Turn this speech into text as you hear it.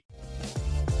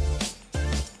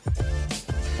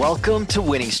Welcome to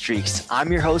Winning Streaks.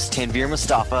 I'm your host, Tanvir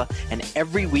Mustafa, and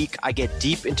every week I get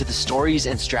deep into the stories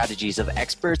and strategies of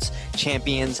experts,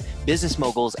 champions, business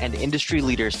moguls, and industry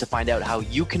leaders to find out how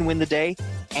you can win the day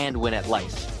and win at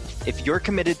life. If you're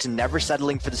committed to never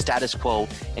settling for the status quo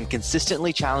and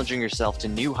consistently challenging yourself to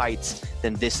new heights,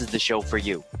 then this is the show for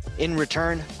you. In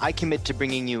return, I commit to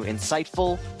bringing you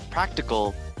insightful,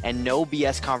 practical, and no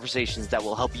BS conversations that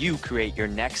will help you create your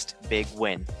next big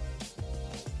win.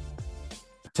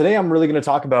 Today, I'm really going to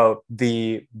talk about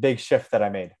the big shift that I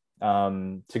made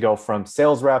to go from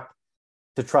sales rep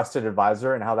to trusted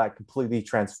advisor and how that completely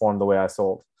transformed the way I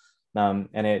sold. And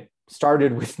it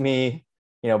started with me,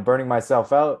 burning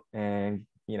myself out and,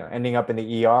 ending up in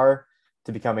the ER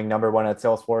to becoming number one at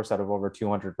Salesforce out of over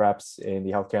 200 reps in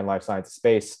the healthcare and life sciences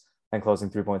space and closing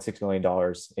 $3.6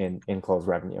 million in closed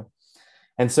revenue.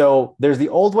 And so there's the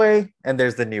old way and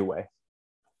there's the new way.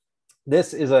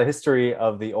 This is a history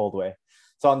of the old way.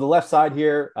 So on the left side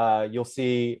here, you'll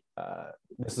see,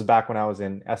 this is back when I was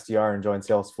in SDR and joined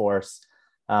Salesforce.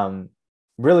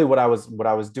 Really what I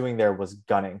was doing there was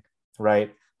gunning,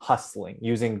 right? Hustling,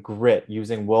 using grit,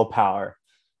 using willpower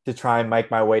to try and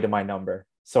make my way to my number.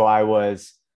 So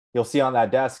you'll see on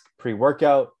that desk,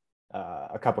 pre-workout,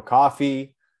 a cup of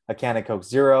coffee, a can of Coke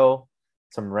Zero,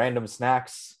 some random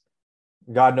snacks,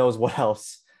 God knows what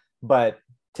else, but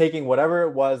taking whatever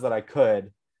it was that I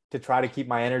could to try to keep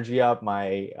my energy up,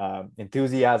 my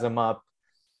enthusiasm up,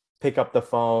 pick up the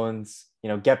phones,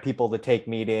 get people to take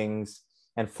meetings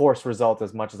and force results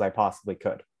as much as I possibly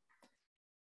could.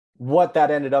 What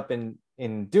that ended up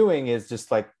in doing is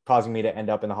just like causing me to end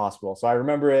up in the hospital. So I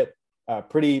remember it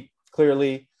pretty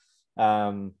clearly.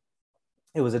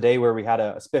 It was a day where we had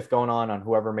a spiff going on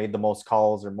whoever made the most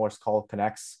calls or most call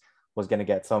connects was going to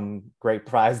get some great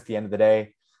prize at the end of the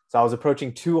day. So I was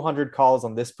approaching 200 calls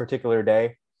on this particular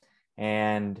day.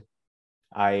 And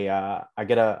I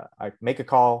make a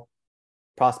call,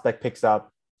 prospect picks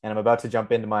up, and I'm about to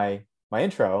jump into my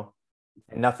intro,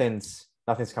 and nothing's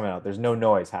coming out. There's no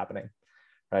noise happening,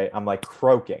 right? I'm like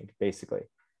croaking basically.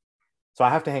 So I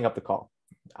have to hang up the call,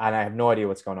 and I have no idea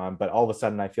what's going on. But all of a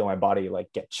sudden, I feel my body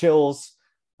like get chills.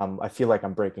 I feel like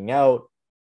I'm breaking out.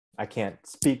 I can't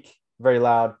speak very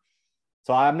loud.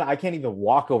 So I can't even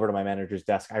walk over to my manager's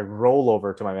desk. I roll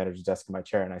over to my manager's desk in my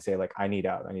chair and I say, like, I need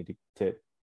out. I need to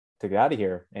get out of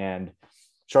here. And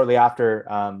shortly after,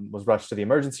 was rushed to the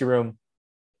emergency room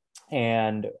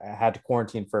and I had to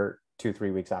quarantine for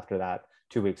 2-3 weeks after that,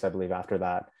 2 weeks, I believe, after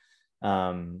that.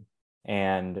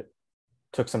 And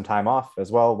took some time off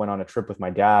as well, went on a trip with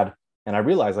my dad. And I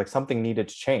realized like something needed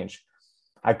to change.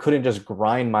 I couldn't just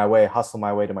grind my way, hustle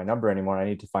my way to my number anymore. I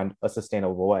need to find a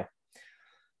sustainable way.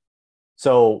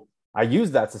 So I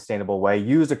used that sustainable way,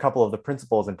 used a couple of the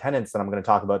principles and tenets that I'm going to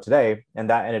talk about today.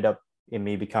 And that ended up in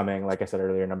me becoming, like I said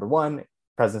earlier, number one,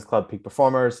 President's Club peak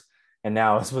performers. And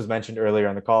now, as was mentioned earlier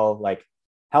on the call, like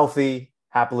healthy,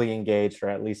 happily engaged, or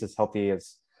at least as healthy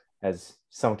as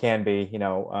some can be,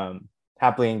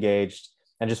 happily engaged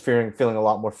and just feeling a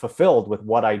lot more fulfilled with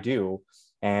what I do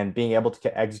and being able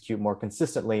to execute more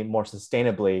consistently, more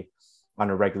sustainably on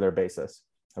a regular basis.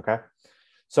 Okay.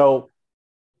 So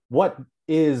what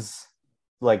is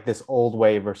like this old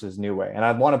way versus new way? And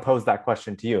I want to pose that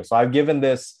question to you. So I've given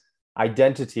this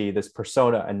identity, this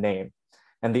persona, a name.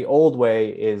 And the old way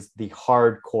is the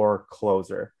hardcore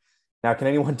closer. Now, can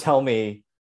anyone tell me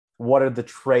what are the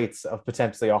traits of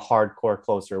potentially a hardcore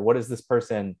closer? What does this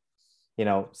person,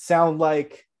 sound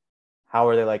like? How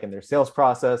are they like in their sales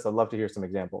process? I'd love to hear some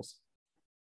examples.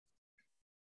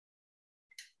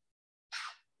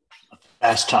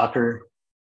 Fast talker.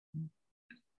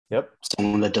 Yep.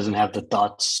 Someone that doesn't have the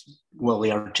thoughts well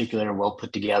articulated or well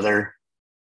put together,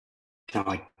 kind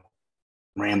of like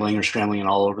rambling or scrambling and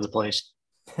all over the place.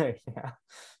 Yeah. Kind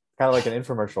of like an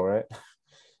infomercial,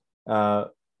 right?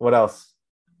 What else?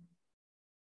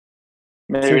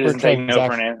 Maybe it doesn't take no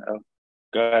for an answer. Oh,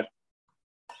 go ahead.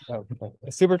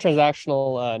 Super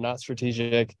transactional, not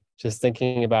strategic, just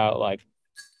thinking about like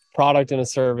product and a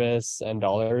service and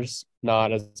dollars,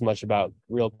 not as much about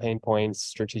real pain points,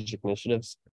 strategic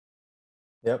initiatives.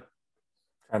 Yep.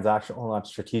 Transactional, not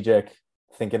strategic,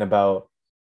 thinking about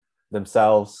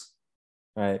themselves,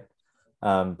 right?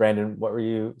 Brandon, what were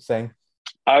you saying?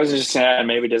 I was just saying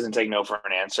maybe it doesn't take no for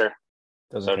an answer.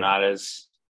 So not as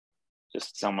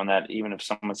just someone that even if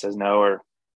someone says no or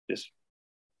just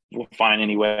will find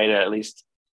any way to at least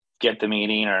get the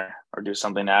meeting or do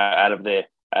something out of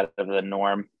the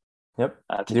norm. Yep.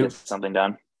 To get something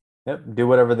done. Yep. Do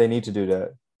whatever they need to do to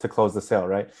close the sale,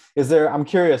 right? I'm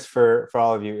curious for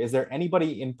all of you, is there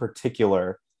anybody in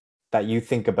particular that you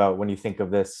think about when you think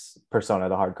of this persona,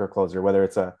 the hardcore closer, whether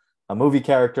it's a a movie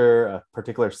character, a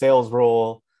particular sales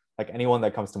role, like anyone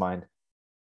that comes to mind.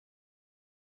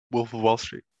 Wolf of Wall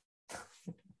Street.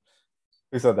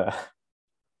 Who said that?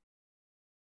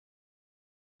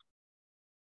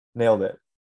 Nailed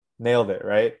it,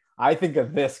 right? I think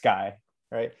of this guy,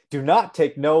 right? Do not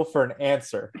take no for an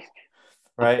answer,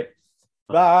 right?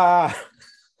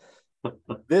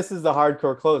 This is the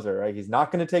hardcore closer, right? He's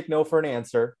not going to take no for an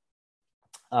answer.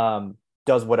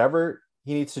 Does whatever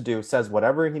he needs to do, says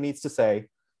whatever he needs to say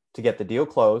to get the deal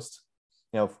closed,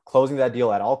 closing that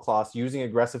deal at all costs, using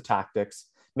aggressive tactics,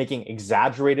 making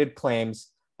exaggerated claims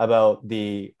about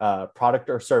the product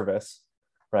or service,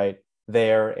 right?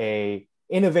 They're a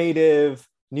innovative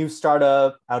new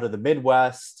startup out of the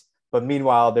Midwest, but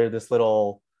meanwhile, they're this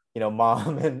little,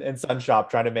 mom and son shop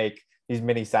trying to make these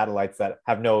mini satellites that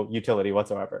have no utility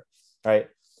whatsoever, right?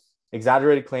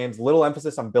 Exaggerated claims, little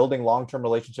emphasis on building long-term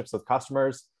relationships with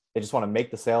customers. They just want to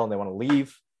make the sale and they want to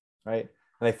leave, right?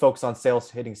 And they focus on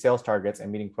hitting sales targets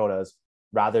and meeting quotas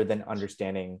rather than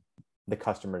understanding the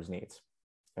customer's needs.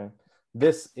 Okay,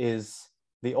 this is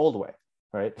the old way,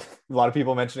 right? A lot of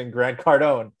people mentioning Grant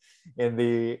Cardone in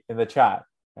the chat,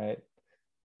 right?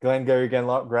 Glenn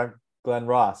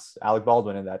Ross, Alec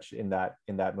Baldwin in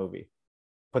that movie.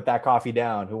 Put that coffee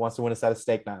down. Who wants to win a set of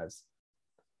steak knives?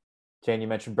 Jane, you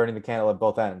mentioned burning the candle at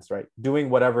both ends, right? Doing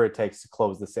whatever it takes to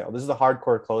close the sale. This is a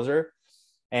hardcore closer.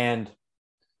 And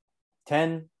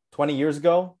 10, 20 years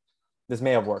ago, this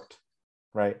may have worked,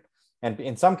 right? And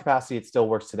in some capacity, it still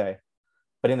works today.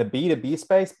 But in the B2B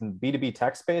space, in the B2B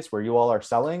tech space where you all are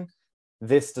selling,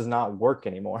 this does not work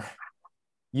anymore.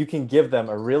 You can give them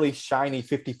a really shiny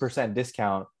 50%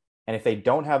 discount. And if they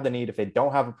don't have the need, if they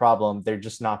don't have a problem, they're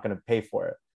just not going to pay for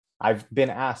it. I've been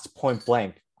asked point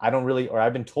blank,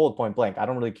 I've been told point blank, I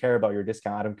don't really care about your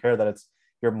discount. I don't care that it's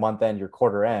your month end, your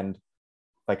quarter end.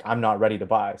 Like, I'm not ready to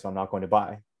buy, so I'm not going to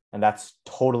buy. And that's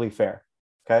totally fair.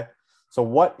 Okay. So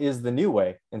what is the new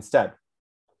way instead?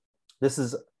 This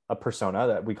is a persona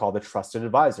that we call the trusted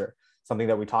advisor, something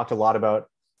that we talked a lot about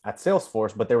at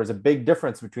Salesforce, but there was a big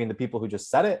difference between the people who just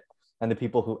said it and the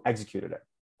people who executed it.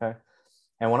 Okay.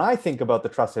 And when I think about the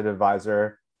trusted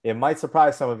advisor, it might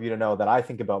surprise some of you to know that I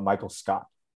think about Michael Scott.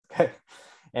 Okay.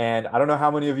 And I don't know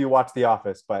how many of you watch The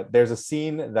Office, but there's a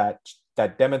scene that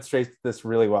demonstrates this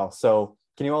really well. So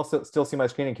can you also still see my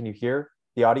screen and can you hear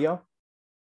the audio?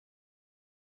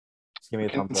 Just give me a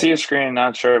thumbs up. See your screen,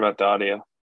 not sure about the audio.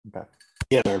 Okay.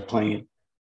 Yeah, they're playing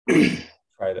it.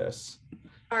 Try this.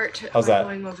 How's that?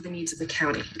 Going over the needs of the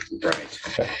county. Right.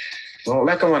 Okay. Well,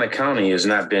 Lackawanna County has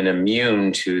not been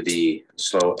immune to the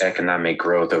slow economic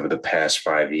growth over the past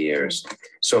 5 years.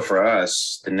 So for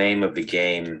us, the name of the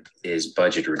game is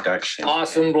budget reduction.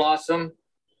 Awesome Blossom.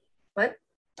 What?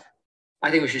 I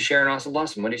think we should share an Awesome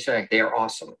Blossom. What do you say? They are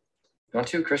awesome. You want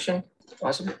to, Christian?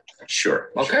 Awesome?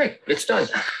 Sure. Okay, it's done.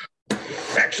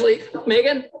 Actually,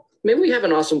 Megan, may we have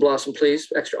an Awesome Blossom,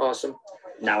 please? Extra awesome.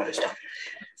 Now it is done.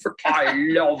 I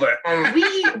love it.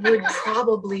 We would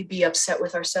probably be upset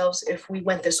with ourselves if we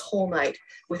went this whole night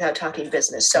without talking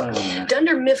business. So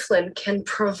Dunder Mifflin can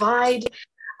provide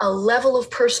a level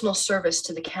of personal service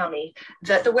to the county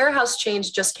that the warehouse chains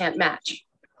just can't match.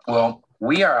 Well,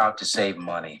 we are out to save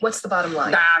money. What's the bottom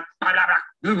line?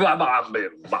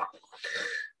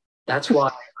 That's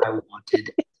why I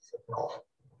wanted a signal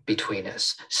between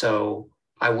us, so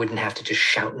I wouldn't have to just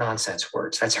shout nonsense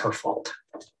words. That's her fault.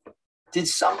 Did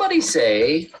somebody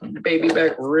say baby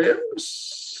back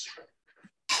ribs?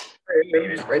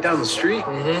 Right down the street.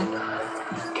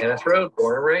 Mm-hmm. Kenneth Road,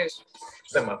 born and raised.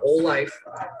 Spent my whole life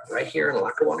right here in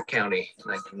Lackawanna County,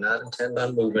 and I do not intend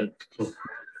on moving.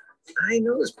 I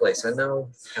know this place. I know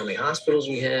how many hospitals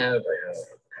we have. I know how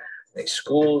many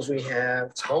schools we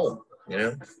have. It's home, you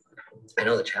know? I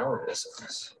know the challenges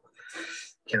this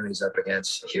county's up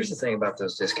against. Here's the thing about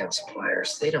those discount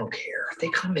suppliers. They don't care. They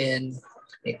come in,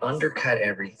 they undercut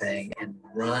everything and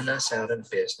run us out of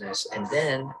business. And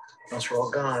then, once we're all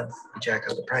gone, we jack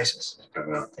up the prices.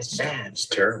 It's bad. It's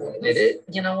terrible.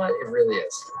 You know what? It really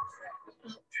is.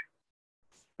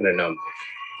 I don't know.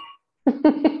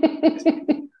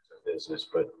 Business,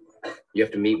 but you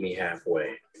have to meet me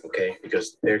halfway, okay?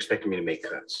 Because they're expecting me to make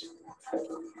cuts.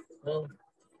 Well,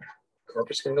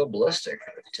 corporate's gonna go ballistic,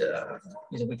 but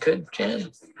you think we could,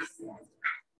 Jan?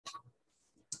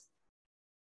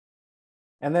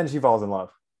 And then she falls in love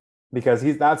because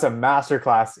that's a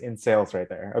masterclass in sales right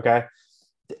there. Okay.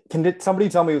 Can somebody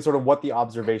tell me sort of what the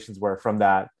observations were from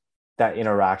that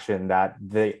interaction, that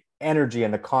the energy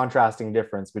and the contrasting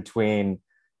difference between,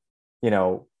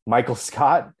 Michael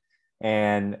Scott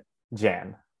and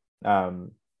Jan,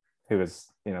 who is,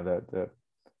 the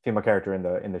female character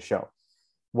in the show.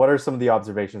 what are some of the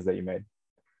observations that you made?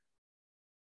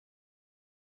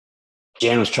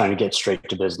 Jan was trying to get straight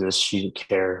to business. She didn't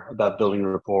care about building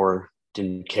rapport,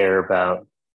 didn't care about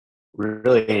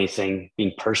really anything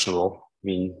being personable. I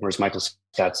mean, whereas Michael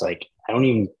Scott's like, I don't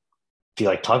even feel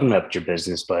like talking about your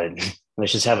business, but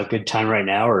let's just have a good time right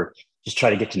now, or just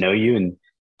try to get to know you and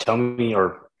tell me,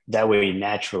 or that way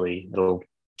naturally it'll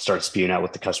start spewing out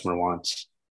what the customer wants.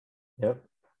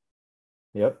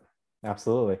 Yep,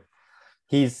 absolutely.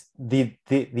 He's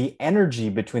the energy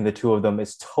between the two of them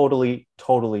is totally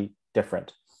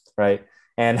different, right?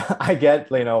 And I get,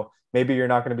 maybe you're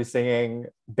not going to be singing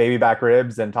baby back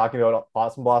ribs and talking about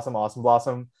awesome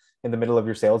blossom in the middle of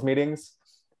your sales meetings.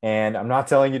 And I'm not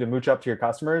telling you to mooch up to your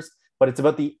customers, but it's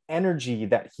about the energy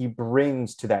that he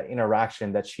brings to that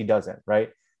interaction that she doesn't,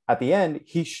 right? At the end,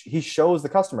 he shows the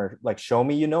customer, like, show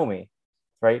me you know me,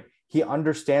 right? He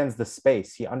understands the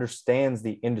space. He understands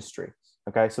the industry.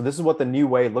 Okay. So this is what the new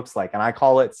way looks like. And I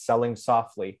call it selling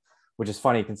softly, which is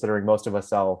funny considering most of us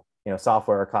sell,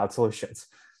 software or cloud solutions.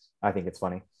 I think it's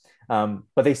funny.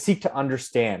 But they seek to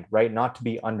understand, right? Not to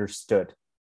be understood.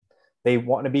 They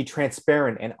want to be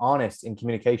transparent and honest in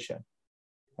communication,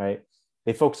 right?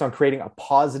 They focus on creating a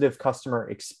positive customer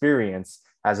experience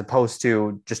as opposed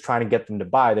to just trying to get them to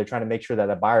buy. They're trying to make sure that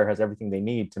a buyer has everything they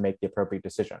need to make the appropriate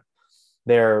decision.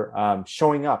 They're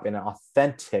showing up in an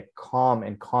authentic, calm,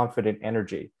 and confident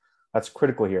energy. That's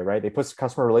critical here, right? They put the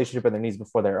customer relationship and their needs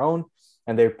before their own,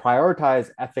 and they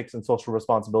prioritize ethics and social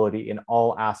responsibility in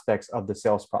all aspects of the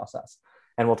sales process.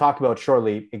 And we'll talk about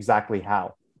shortly exactly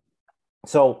how.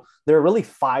 So there are really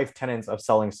 5 tenets of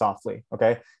selling softly,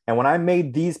 okay? And when I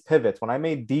made these pivots, when I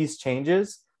made these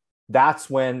changes, that's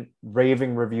when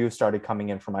raving reviews started coming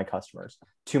in from my customers,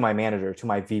 to my manager, to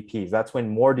my VPs. That's when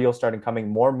more deals started coming,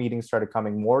 more meetings started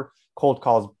coming, more cold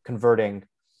calls converting.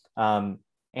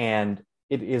 And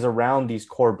it is around these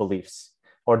core beliefs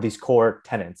or these core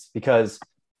tenets, because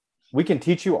we can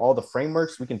teach you all the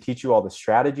frameworks, we can teach you all the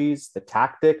strategies, the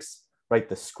tactics, right,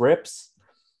 the scripts.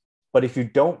 But if you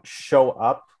don't show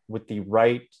up with the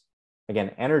right,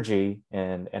 again, energy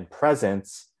and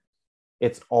presence,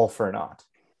 it's all for naught.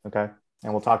 Okay.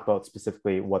 And we'll talk about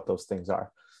specifically what those things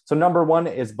are. So number 1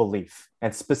 is belief,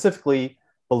 and specifically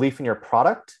belief in your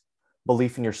product,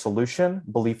 belief in your solution,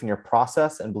 belief in your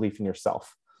process, and belief in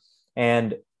yourself.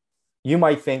 And you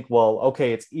might think, well,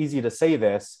 okay, it's easy to say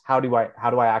this. How do I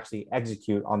actually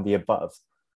execute on the above?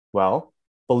 Well,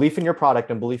 belief in your product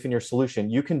and belief in your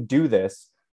solution, you can do this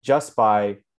just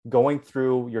by going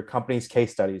through your company's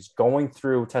case studies, going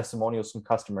through testimonials from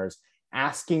customers,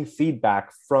 asking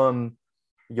feedback from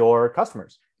your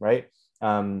customers, right?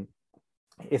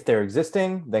 If they're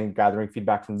existing, then gathering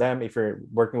feedback from them. If you're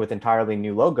working with entirely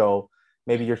new logo,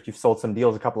 maybe you've sold some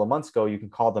deals a couple of months ago, you can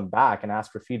call them back and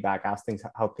ask for feedback, ask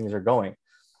how things are going.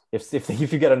 If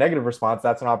you get a negative response,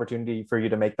 that's an opportunity for you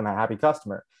to make them a happy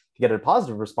customer. If you get a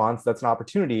positive response, that's an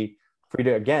opportunity for you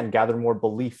to, again, gather more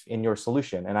belief in your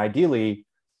solution. And ideally,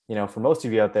 for most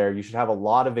of you out there, you should have a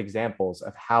lot of examples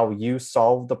of how you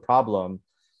solve the problem,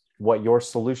 what your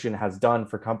solution has done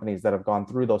for companies that have gone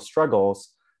through those struggles,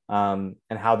 and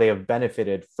how they have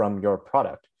benefited from your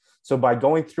product. So by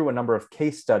going through a number of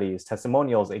case studies,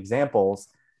 testimonials, examples,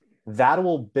 that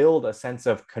will build a sense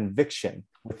of conviction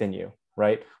within you,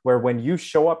 right? Where when you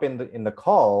show up in the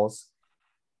calls,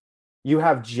 you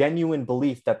have genuine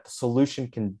belief that the solution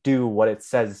can do what it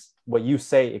says, what you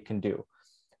say it can do.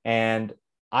 And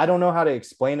I don't know how to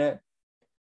explain it,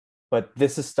 but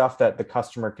this is stuff that the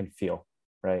customer can feel,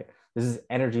 right? This is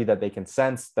energy that they can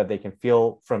sense, that they can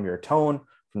feel from your tone,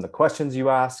 from the questions you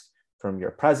ask, from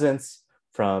your presence,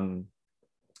 from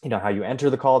how you enter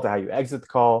the call to how you exit the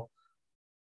call.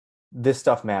 This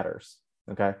stuff matters,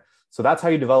 okay? So that's how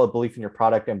you develop belief in your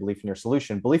product and belief in your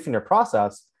solution. Belief in your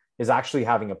process is actually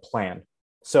having a plan.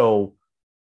 So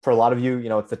for a lot of you,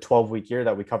 it's the 12-week year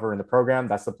that we cover in the program.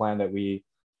 That's the plan that we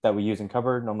use and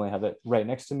cover. Normally I have it right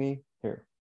next to me. Here,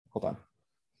 hold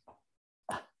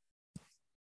on.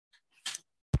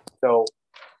 So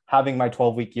having my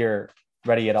 12-week year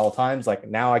ready at all times, like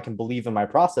now I can believe in my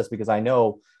process because I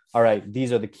know, all right,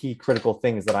 these are the key critical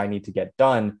things that I need to get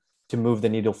done to move the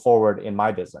needle forward in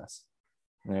my business.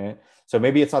 Right? So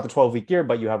maybe it's not the 12-week year,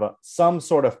 but you have some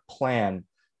sort of plan,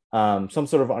 some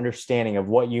sort of understanding of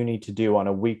what you need to do on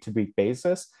a week-to-week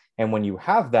basis. And when you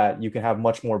have that, you can have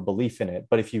much more belief in it.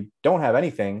 But if you don't have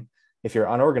anything, if you're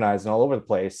unorganized and all over the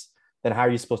place, then how are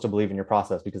you supposed to believe in your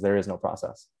process? Because there is no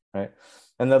process, right?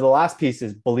 And then the last piece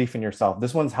is belief in yourself.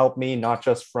 This one's helped me not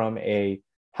just from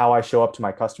how I show up to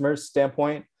my customers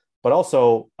standpoint, but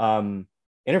also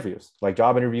interviews, like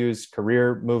job interviews,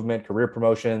 career movement, career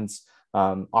promotions,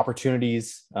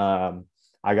 opportunities,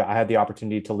 I had the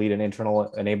opportunity to lead an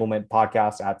internal enablement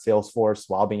podcast at Salesforce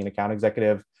while being an account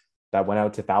executive that went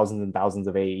out to thousands and thousands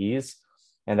of AEs.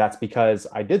 And that's because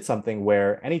I did something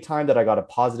where anytime that I got a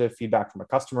positive feedback from a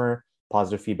customer,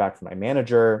 positive feedback from my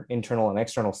manager, internal and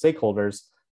external stakeholders,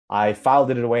 I filed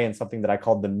it away in something that I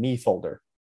called the me folder.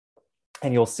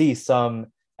 And you'll see some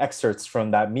excerpts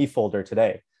from that me folder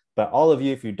today. But all of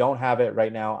you, if you don't have it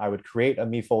right now, I would create a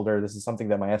me folder. This is something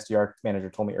that my SDR manager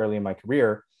told me early in my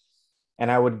career.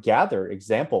 And I would gather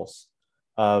examples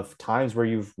of times where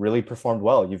you've really performed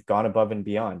well, you've gone above and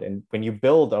beyond. And when you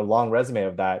build a long resume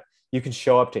of that, you can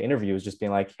show up to interviews just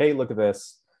being like, hey, look at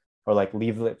this, or like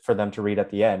leave it for them to read at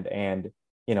the end, and,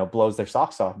 you know, blows their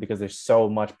socks off because there's so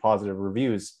much positive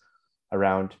reviews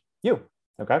around you.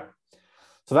 Okay.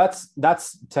 So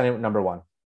that's tenant number one.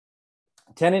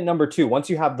 Tenant number two, once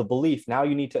you have the belief, now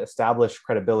you need to establish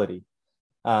credibility.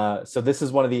 So this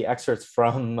is one of the excerpts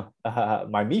from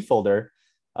my me folder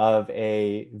of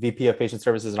a VP of Patient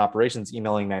Services and Operations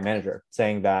emailing my manager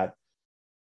saying that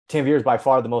Tanveer is by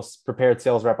far the most prepared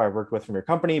sales rep I've worked with from your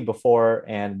company before,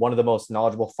 and one of the most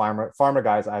knowledgeable pharma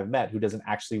guys I've met who doesn't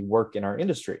actually work in our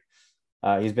industry.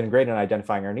 He's been great in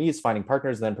identifying our needs, finding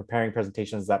partners, and then preparing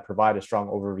presentations that provide a strong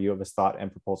overview of his thought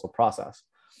and proposal process.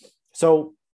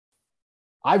 So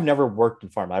I've never worked in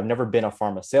pharma. I've never been a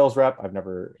pharma sales rep. I've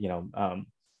never,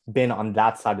 been on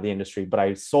that side of the industry, but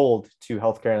I sold to the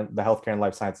healthcare and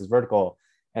life sciences vertical,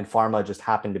 and pharma just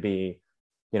happened to be,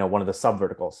 one of the sub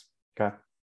verticals. Okay.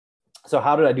 So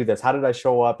how did I do this? How did I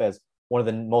show up as one of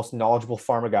the most knowledgeable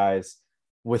pharma guys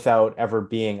without ever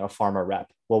being a pharma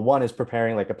rep? Well, one is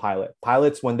preparing like a pilot.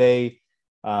 Pilots, when they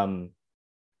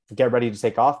get ready to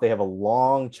take off, they have a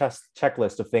long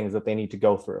checklist of things that they need to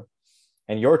go through.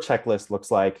 And your checklist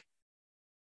looks like,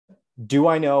 do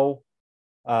I know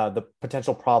the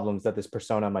potential problems that this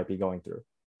persona might be going through?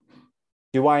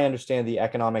 Do I understand the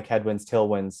economic headwinds,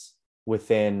 tailwinds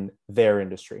within their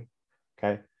industry?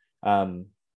 Okay.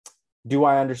 Do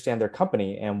I understand their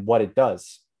company and what it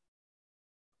does?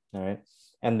 All right.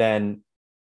 And then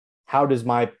how does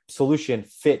my solution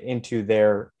fit into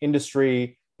their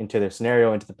industry, into their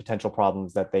scenario, into the potential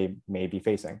problems that they may be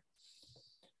facing?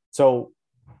 So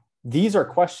these are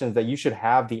questions that you should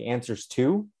have the answers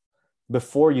to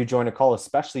before you join a call,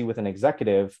 especially with an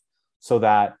executive, so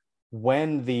that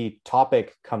when the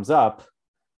topic comes up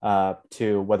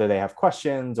to whether they have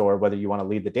questions or whether you want to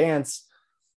lead the dance,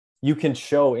 you can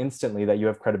show instantly that you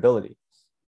have credibility.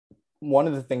 One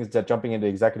of the things that jumping into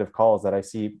executive calls that I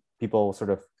see people sort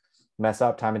of mess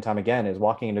up time and time again is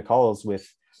walking into calls with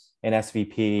an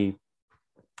SVP,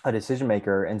 a decision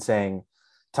maker, and saying,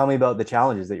 tell me about the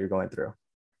challenges that you're going through.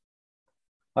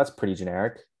 That's pretty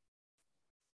generic,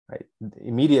 right?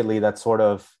 Immediately, that's sort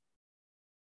of,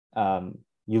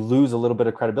 you lose a little bit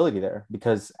of credibility there,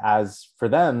 because as for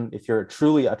them, if you're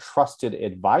truly a trusted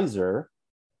advisor,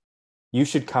 you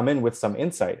should come in with some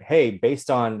insight. Hey, based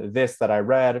on this that I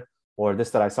read, or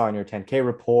this that I saw in your 10K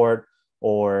report,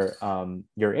 or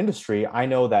your industry, I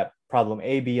know that problem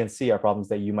A, B, and C are problems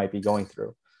that you might be going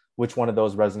through. Which one of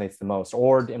those resonates the most?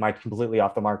 Or am I completely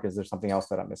off the mark? Is there something else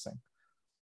that I'm missing?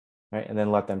 Right? And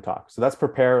then let them talk. So that's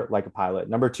prepare like a pilot.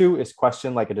 Number two is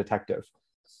question like a detective.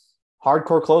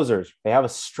 Hardcore closers, they have a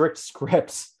strict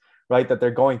script, right, that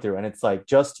they're going through. And it's like,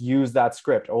 just use that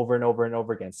script over and over and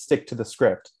over again. Stick to the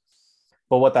script.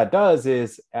 But what that does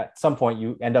is at some point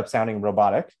you end up sounding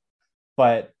robotic.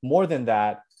 But more than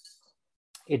that,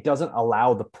 it doesn't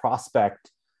allow the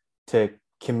prospect to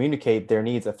communicate their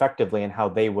needs effectively and how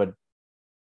they would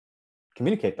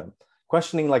communicate them.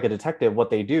 Questioning like a detective, what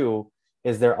they do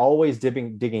is they're always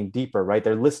digging deeper, right?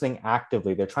 They're listening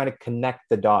actively. They're trying to connect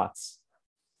the dots,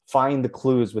 find the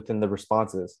clues within the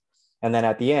responses, and then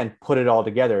at the end, put it all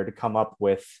together to come up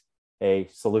with a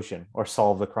solution or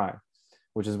solve the crime,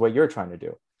 which is what you're trying to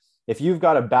do. If you've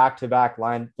got a back-to-back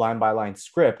line by line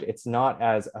script, it's not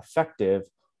as effective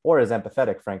or as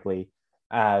empathetic, frankly,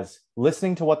 as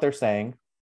listening to what they're saying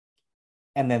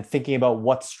and then thinking about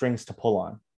what strings to pull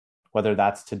on, whether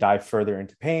that's to dive further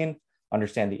into pain,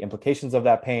 understand the implications of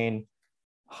that pain,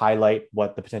 highlight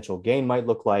what the potential gain might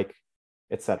look like,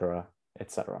 et cetera, et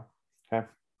cetera. Okay.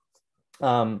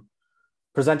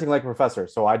 Presenting like a professor.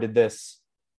 So I did this,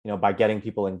 by getting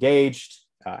people engaged,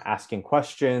 asking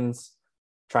questions,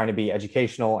 trying to be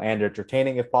educational and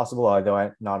entertaining if possible,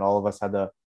 although not all of us had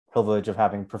the privilege of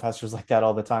having professors like that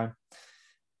all the time.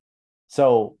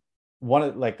 So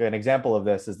an example of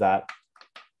this is that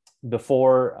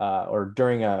before or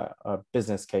during a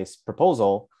business case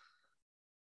proposal,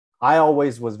 I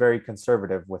always was very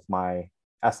conservative with my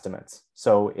estimates.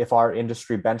 So if our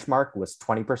industry benchmark was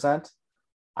 20%,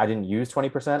 I didn't use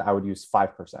 20%, I would use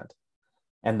 5%.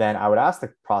 And then I would ask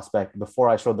the prospect before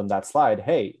I showed them that slide,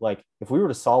 hey, like if we were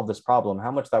to solve this problem,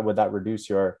 how much would that reduce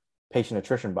your patient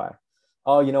attrition by?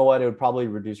 Oh, you know what? It would probably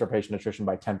reduce our patient attrition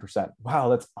by 10%. Wow,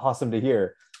 that's awesome to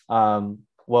hear.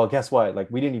 Well, guess what? Like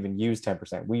we didn't even use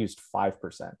 10%. We used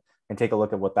 5%, and take a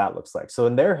look at what that looks like. So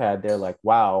in their head, they're like,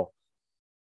 wow,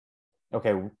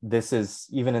 okay, this is,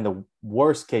 even in the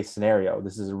worst case scenario,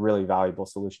 this is a really valuable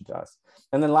solution to us.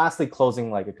 And then lastly,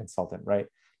 closing like a consultant, right?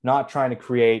 Not trying to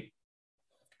create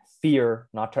fear,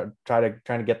 not trying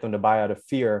to get them to buy out of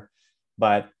fear,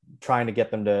 but trying to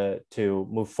get them to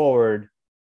move forward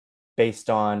based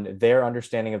on their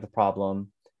understanding of the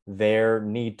problem, their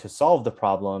need to solve the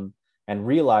problem, and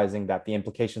realizing that the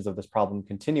implications of this problem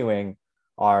continuing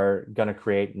are going to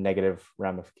create negative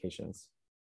ramifications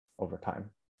over time.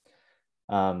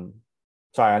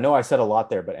 Sorry, I know I said a lot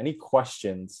there, but any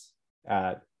questions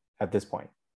at this point?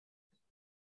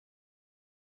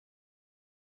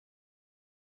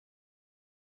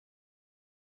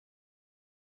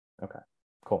 Okay,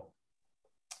 cool.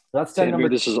 That's Tanvir,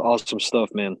 this is awesome stuff,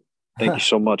 man. Thank you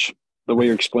so much. The way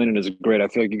you're explaining it is great. I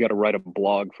feel like you got to write a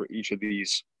blog for each of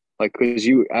these. Like, because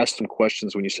you asked some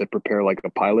questions when you said prepare like a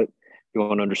pilot. You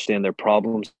want to understand their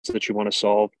problems that you want to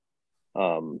solve,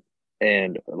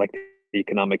 and like the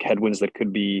economic headwinds that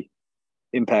could be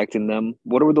impacting them.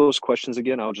 What were those questions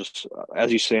again? I'll just,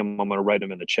 as you say them, I'm going to write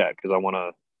them in the chat because I want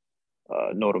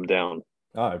to note them down.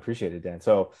 Oh, I appreciate it, Dan.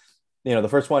 So, the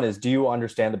first one is, do you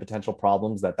understand the potential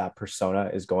problems that persona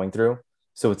is going through?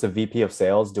 So it's a VP of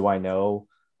sales. Do I know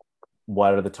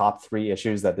what are the top 3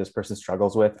 issues that this person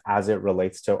struggles with as it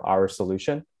relates to our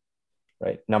solution?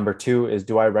 Right. Number 2 is,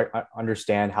 do I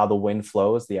understand how the wind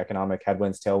flows, the economic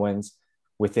headwinds, tailwinds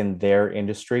within their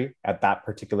industry at that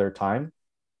particular time?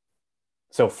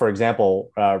 So for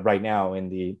example, right now in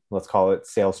the, let's call it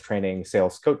sales training,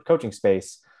 sales coaching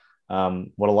space,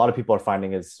 what a lot of people are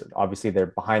finding is obviously they're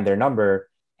behind their number,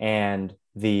 and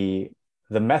the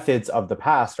methods of the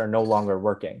past are no longer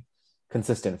working.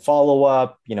 Consistent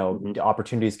follow-up,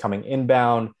 opportunities coming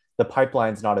inbound, the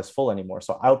pipeline's not as full anymore.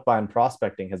 So outbound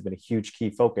prospecting has been a huge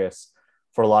key focus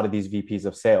for a lot of these VPs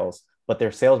of sales, but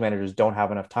their sales managers don't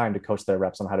have enough time to coach their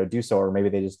reps on how to do so, or maybe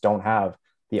they just don't have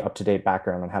the up-to-date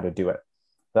background on how to do it.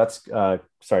 That's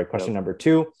question number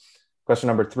 2. Question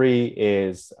number 3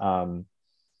 is,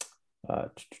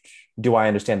 do I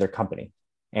understand their company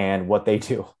and what they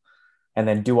do? And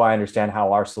then do I understand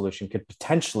how our solution could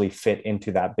potentially fit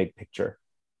into that big picture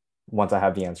once I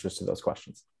have the answers to those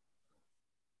questions?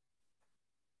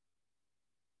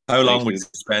 How long would you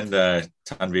spend,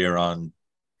 Tanvir, on,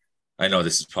 I know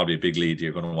this is probably a big lead,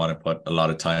 you're going to want to put a lot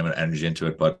of time and energy into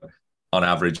it, but on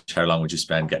average, how long would you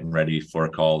spend getting ready for a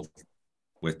call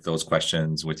with those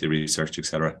questions, with your research,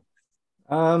 etc.?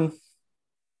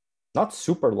 Not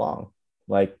super long.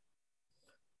 Like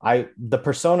the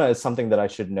persona is something that I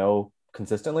should know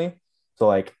consistently. So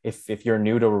like if you're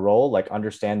new to a role, like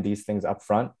understand these things up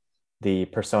front, the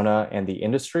persona and the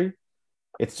industry.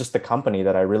 It's just the company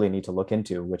that I really need to look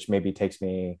into, which maybe takes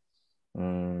me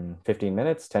 15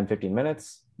 minutes,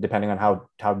 depending on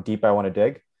how deep I want to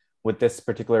dig. With this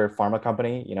particular pharma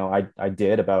company, I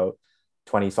did about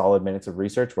 20 solid minutes of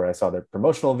research where I saw their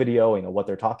promotional video, what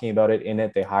they're talking about it in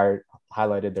it. They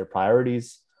highlighted their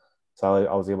priorities. So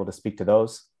I was able to speak to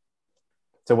those.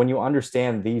 So when you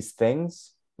understand these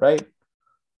things, right,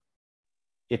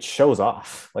 it shows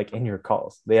off like in your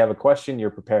calls. They have a question, you're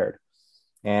prepared.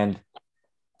 And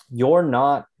you're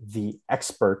not the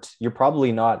expert. You're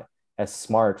probably not as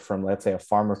smart from, let's say, a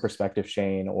pharma perspective,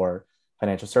 Shane, or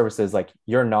financial services. Like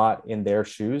you're not in their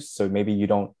shoes. So maybe you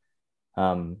don't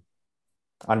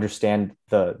understand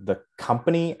the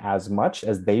company as much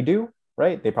as they do,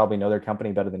 right? They probably know their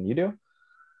company better than you do,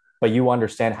 but you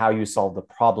understand how you solve the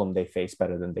problem they face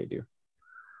better than they do.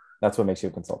 That's what makes you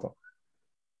a consultant.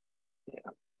 Yeah.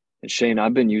 And Shane,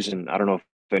 I've been using, I don't know if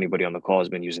anybody on the call has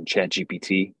been using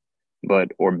ChatGPT,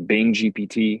 or Bing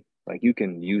GPT. Like you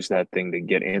can use that thing to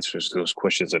get answers to those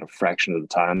questions in a fraction of the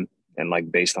time. And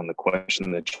like based on the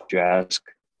question that you ask,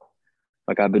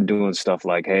 like I've been doing stuff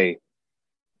like, hey,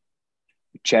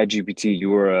 ChatGPT,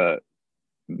 you are a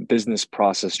business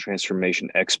process transformation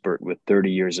expert with 30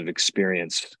 years of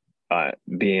experience,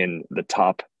 being the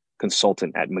top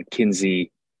consultant at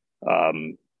McKinsey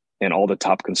and all the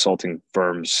top consulting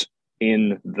firms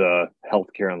in the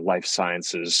healthcare and life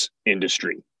sciences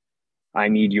industry. I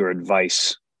need your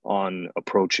advice on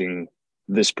approaching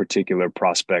this particular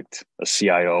prospect, a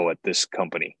CIO at this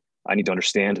company. I need to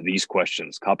understand these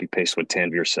questions, copy paste what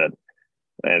Tanvir said.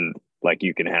 And like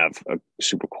you can have a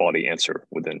super quality answer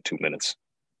within 2 minutes.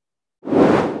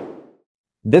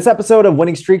 This episode of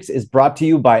Winning Streaks is brought to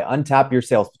you by Untap Your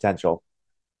Sales Potential.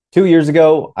 2 years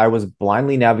ago, I was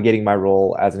blindly navigating my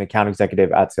role as an account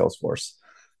executive at Salesforce.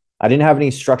 I didn't have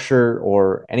any structure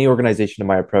or any organization in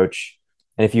my approach.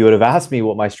 And if you would have asked me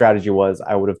what my strategy was,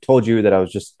 I would have told you that I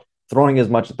was just throwing as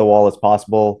much at the wall as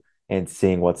possible and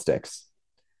seeing what sticks.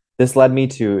 This led me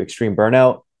to extreme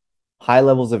burnout, high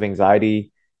levels of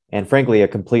anxiety, and frankly, a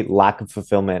complete lack of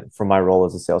fulfillment from my role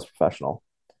as a sales professional.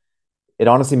 It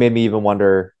honestly made me even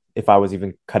wonder if I was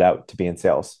even cut out to be in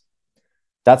sales.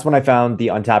 That's when I found the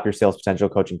Untap Your Sales Potential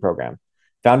coaching program.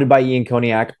 Founded by Ian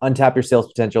Koniak, Untap Your Sales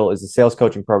Potential is a sales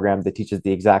coaching program that teaches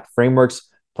the exact frameworks,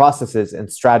 processes,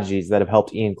 and strategies that have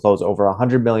helped Ian close over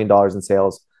 $100 million in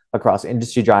sales across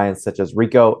industry giants such as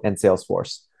Ricoh and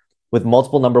Salesforce. With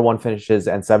multiple number one finishes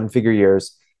and seven-figure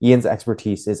years, Ian's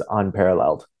expertise is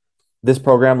unparalleled. This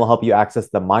program will help you access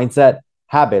the mindset,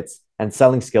 habits, and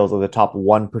selling skills of the top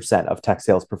 1% of tech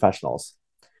sales professionals.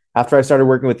 After I started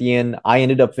working with Ian, I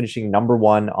ended up finishing number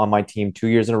one on my team 2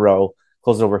 years in a row,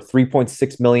 closed over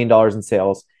 $3.6 million in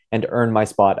sales, and earned my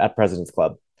spot at President's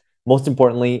Club. Most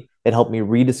importantly, it helped me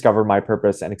rediscover my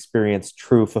purpose and experience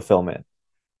true fulfillment.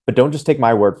 But don't just take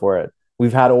my word for it.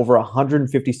 We've had over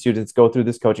 150 students go through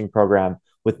this coaching program,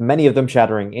 with many of them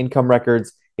shattering income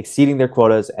records, exceeding their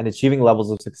quotas, and achieving levels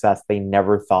of success they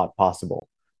never thought possible.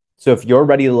 So if you're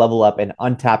ready to level up and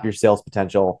untap your sales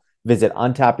potential, visit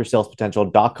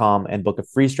untapyoursalespotential.com and book a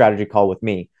free strategy call with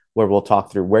me, where we'll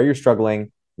talk through where you're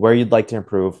struggling, where you'd like to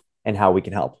improve, and how we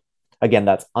can help. Again,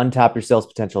 that's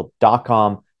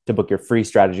untapyoursalespotential.com to book your free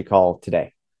strategy call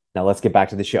today. Now let's get back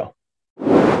to the show.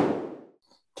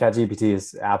 ChatGPT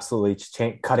is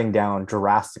absolutely cutting down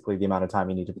drastically the amount of time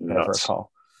you need to prepare for a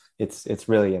call. It's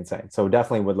really insane. So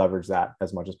definitely would leverage that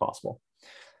as much as possible.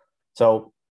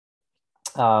 So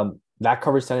that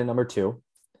covers tenet number 2.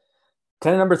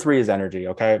 Tenet number 3 is energy.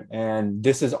 Okay. And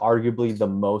this is arguably the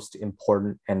most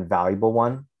important and valuable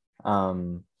one.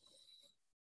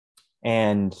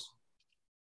 And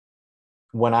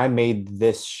when I made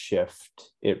this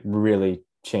shift, it really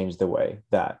changed the way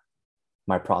that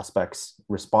my prospects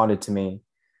responded to me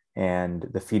and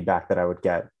the feedback that I would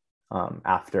get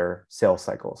after sales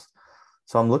cycles.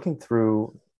 So I'm looking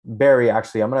through, Barry,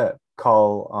 actually, I'm going to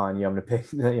call on you. I'm going to pick,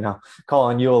 call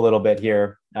on you a little bit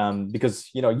here because,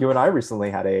 you and I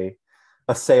recently had a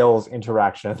sales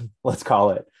interaction, let's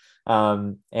call it.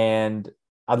 And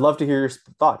I'd love to hear your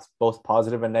thoughts, both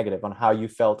positive and negative, on how you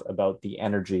felt about the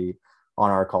energy on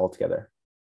our call together.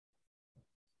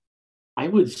 I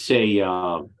would say, it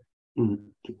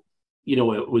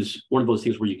was one of those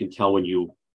things where you can tell when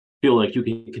you feel like you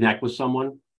can connect with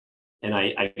someone. And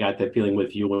I got that feeling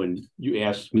with you when you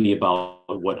asked me about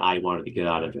what I wanted to get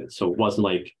out of it. So it wasn't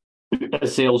like a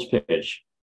sales pitch,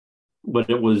 but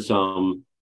it was,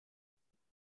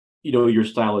 your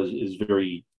style is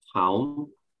very calm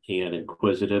and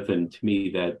inquisitive. And to me,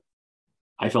 that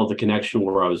I felt the connection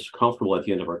where I was comfortable at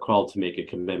the end of our call to make a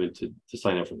commitment to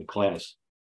sign up for the class.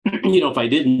 If I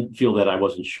didn't feel that, I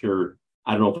wasn't sure,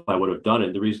 I don't know if I would have done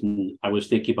it. The reason I was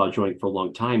thinking about joining for a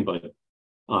long time, but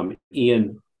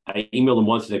Ian, I emailed him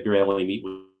once that I only meet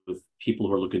with people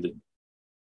who are looking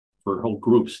for whole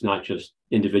groups, not just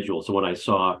individuals. So when I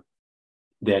saw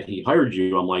that he hired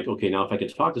you, I'm like, okay, now if I can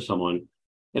talk to someone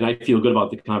and I feel good about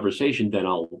the conversation, then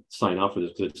I'll sign up for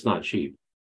this because it's not cheap.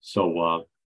 So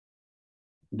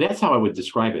that's how I would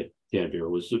describe it,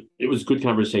 Danvir. It was good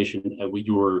conversation.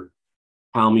 You were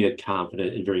calm yet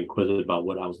confident and very inquisitive about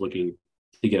what I was looking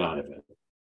to get out of it.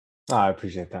 Oh, I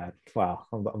appreciate that. Wow,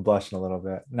 I'm blushing a little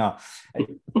bit. No,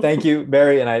 thank you,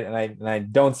 Barry. And I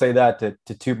don't say that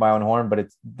to toot my own horn, but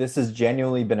this has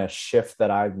genuinely been a shift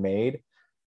that I've made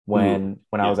when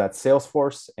I was at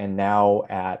Salesforce and now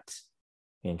at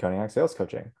Ian Koniak Sales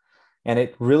Coaching. And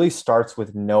it really starts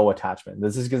with no attachment.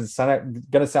 This is going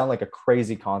to sound like a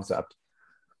crazy concept,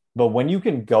 but when you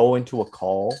can go into a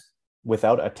call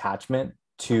without attachment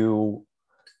to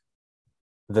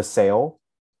the sale,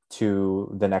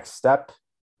 to the next step,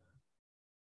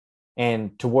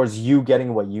 and towards you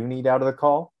getting what you need out of the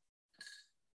call,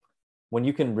 when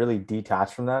you can really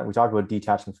detach from that, we talk about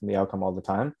detaching from the outcome all the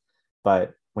time,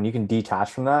 but when you can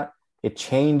detach from that, it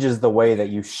changes the way that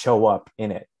you show up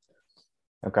in it.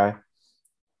 Okay.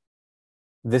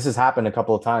 This has happened a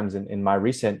couple of times in my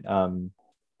recent,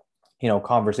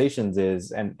 conversations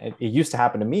and it used to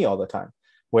happen to me all the time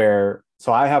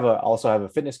so I also have a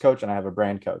fitness coach and I have a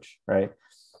brand coach. Right.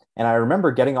 And I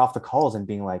remember getting off the calls and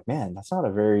being like, man, that's not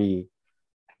a very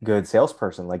good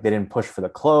salesperson. Like they didn't push for the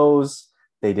close.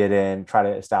 They didn't try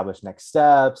to establish next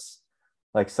steps,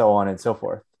 like so on and so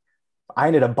forth. I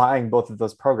ended up buying both of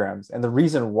those programs. And the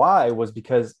reason why was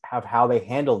because of how they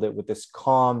handled it with this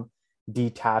calm,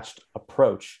 detached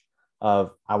approach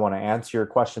of, I want to answer your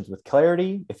questions with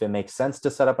clarity. If it makes sense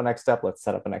to set up a next step, let's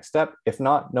set up a next step. If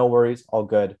not, no worries, all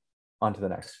good, on to the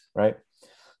next, right?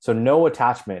 So no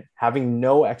attachment, having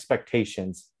no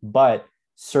expectations, but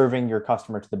serving your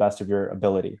customer to the best of your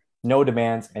ability. No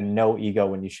demands and no ego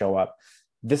when you show up.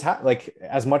 This like,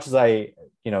 as much as I,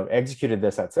 executed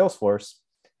this at Salesforce,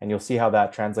 and you'll see how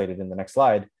that translated in the next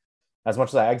slide. As much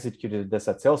as I executed this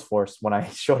at Salesforce, when I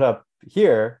showed up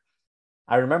here,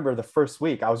 I remember the first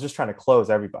week, I was just trying to close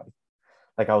everybody.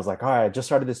 Like, I was like, all right, I just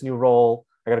started this new role.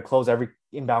 I got to close every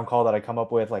inbound call that I come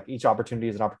up with. Like, each opportunity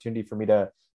is an opportunity for me to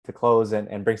close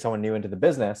and bring someone new into the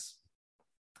business.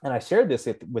 And I shared this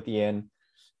with Ian,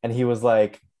 and he was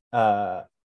like,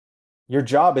 your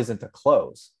job isn't to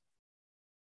close.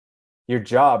 Your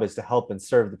job is to help and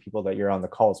serve the people that you're on the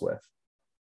calls with.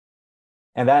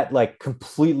 And that like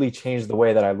completely changed the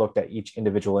way that I looked at each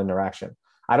individual interaction.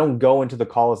 I don't go into the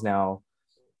calls now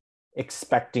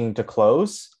expecting to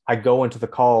close. I go into the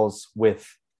calls with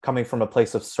coming from a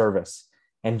place of service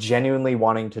and genuinely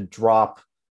wanting to drop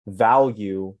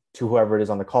value to whoever it is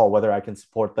on the call, whether I can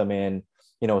support them in,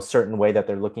 a certain way that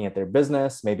they're looking at their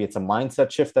business. Maybe it's a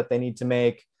mindset shift that they need to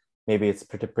make. Maybe it's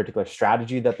a particular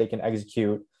strategy that they can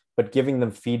execute, but giving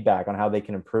them feedback on how they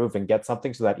can improve and get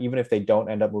something so that even if they don't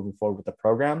end up moving forward with the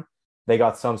program, they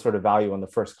got some sort of value on the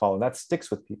first call, and that sticks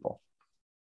with people,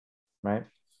 right?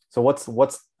 So what's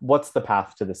the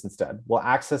path to this instead? Well,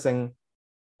 accessing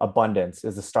abundance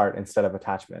is the start instead of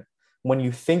attachment. When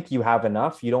you think you have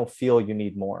enough, you don't feel you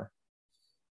need more.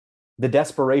 The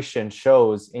desperation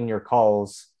shows in your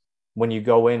calls when you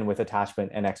go in with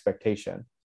attachment and expectation.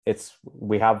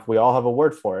 We all have a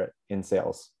word for it in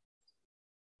sales.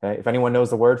 Okay? If anyone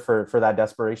knows the word for that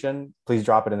desperation, please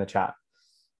drop it in the chat.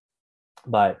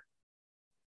 But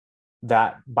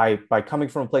that by coming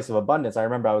from a place of abundance, I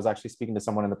remember I was actually speaking to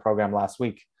someone in the program last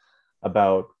week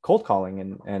about cold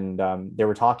calling, and they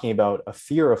were talking about a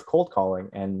fear of cold calling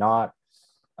and not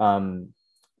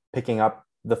picking up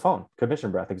the phone. Commission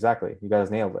breath, exactly. You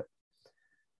guys nailed it.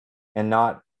 And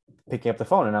not picking up the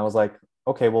phone. And I was like,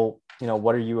 okay, well,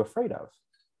 what are you afraid of?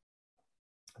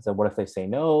 I said, what if they say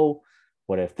no?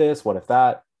 What if this? What if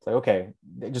that? It's like, okay,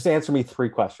 just answer me 3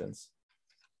 questions.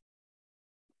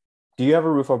 Do you have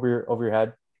a roof over your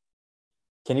head?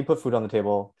 Can you put food on the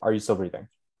table? Are you still breathing?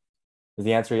 Is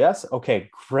the answer yes? Okay,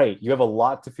 great. You have a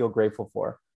lot to feel grateful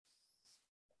for.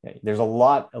 Okay, there's a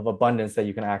lot of abundance that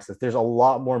you can access. There's a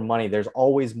lot more money. There's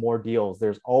always more deals.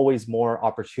 There's always more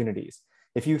opportunities.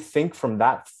 If you think from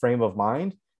that frame of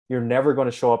mind, you're never going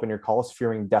to show up in your calls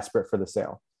feeling desperate for the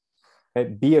sale. Okay?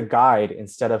 Be a guide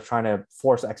instead of trying to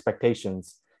force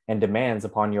expectations and demands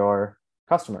upon your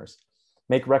customers.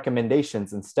 Make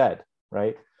recommendations instead,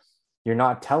 right? You're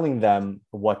not telling them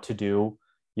what to do.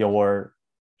 You're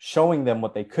showing them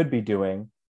what they could be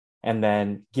doing and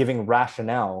then giving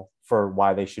rationale for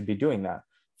why they should be doing that.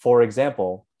 For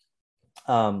example,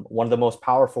 one of the most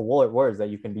powerful words that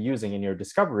you can be using in your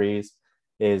discoveries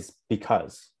is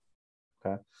because.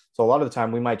 Okay. So a lot of the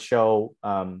time we might show,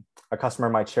 a customer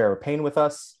might share a pain with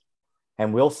us,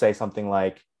 and we'll say something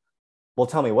like, well,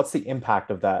 tell me, what's the impact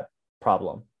of that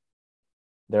problem?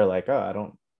 They're like, oh, I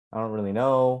don't really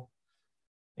know.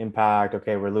 Impact,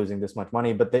 okay, we're losing this much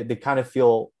money, but they kind of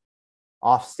feel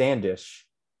offstandish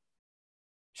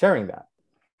sharing that.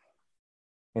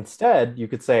 Instead, you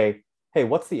could say, hey,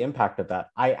 what's the impact of that?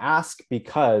 I ask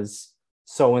because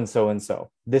so and so and so.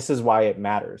 This is why it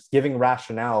matters. Giving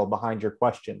rationale behind your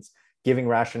questions, giving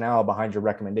rationale behind your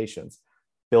recommendations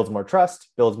builds more trust,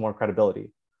 builds more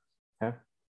credibility. Okay.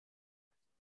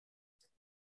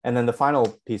 And then the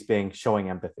final piece being showing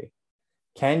empathy.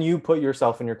 Can you put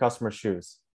yourself in your customer's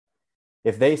shoes?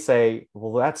 If they say,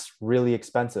 well, that's really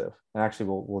expensive, and actually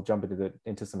we'll jump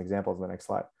into some examples in the next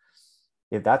slide.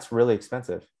 If that's really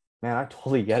expensive, man, I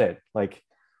totally get it. Like,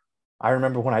 I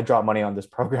remember when I dropped money on this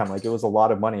program, like it was a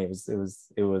lot of money.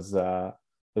 It was a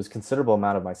considerable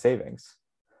amount of my savings.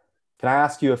 Can I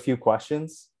ask you a few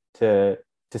questions to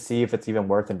see if it's even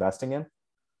worth investing in?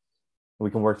 We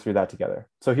can work through that together.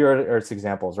 So here are some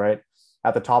examples, right?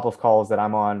 At the top of calls that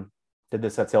I'm on, did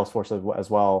this at Salesforce as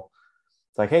well.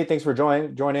 It's like, hey, thanks for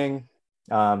joining.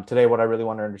 Today, what I really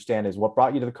want to understand is what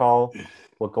brought you to the call,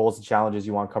 what goals and challenges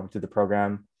you want covered through the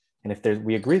program. And if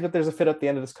we agree that there's a fit at the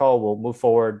end of this call, we'll move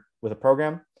forward with a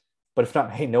program. But if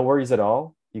not, hey, no worries at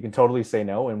all. You can totally say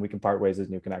no, and we can part ways as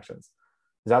new connections.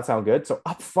 Does that sound good? So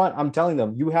up front, I'm telling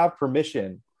them, you have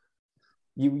permission.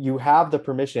 You have the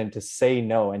permission to say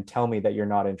no and tell me that you're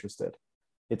not interested.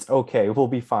 It's okay. We'll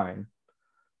be fine.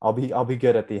 I'll be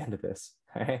good at the end of this.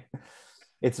 Okay?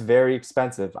 It's very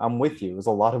expensive. I'm with you. It was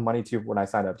a lot of money too when I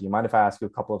signed up. Do you mind if I ask you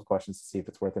a couple of questions to see if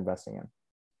it's worth investing in?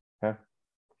 Okay.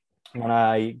 When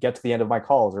I get to the end of my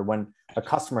calls, or when a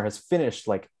customer has finished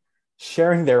like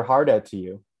sharing their heart out to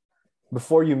you,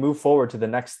 before you move forward to the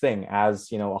next thing,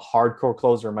 as you know, a hardcore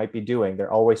closer might be doing,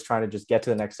 they're always trying to just get to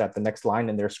the next step, the next line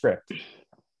in their script.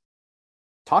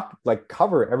 Talk, like,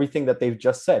 cover everything that they've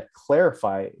just said,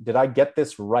 clarify, did I get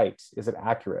this right? Is it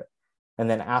accurate? And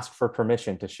then ask for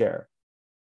permission to share.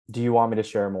 Do you want me to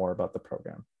share more about the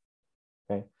program?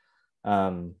 Okay.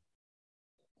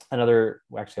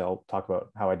 Actually, I'll talk about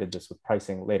how I did this with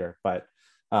pricing later, but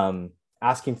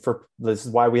asking for, this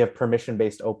is why we have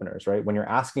permission-based openers, right? When you're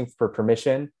asking for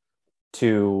permission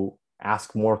to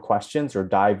ask more questions or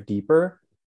dive deeper,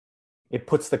 it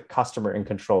puts the customer in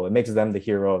control. It makes them the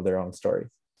hero of their own story.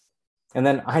 And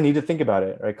then I need to think about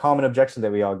it, right? Common objection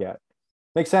that we all get.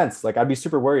 Makes sense. Like, I'd be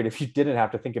super worried if you didn't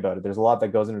have to think about it. There's a lot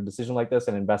that goes into a decision like this,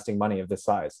 and investing money of this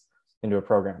size into a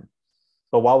program.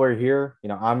 But while we're here, you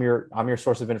know, I'm your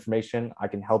source of information. I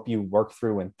can help you work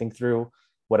through and think through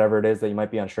whatever it is that you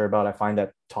might be unsure about. I find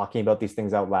that talking about these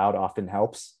things out loud often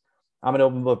helps. I'm an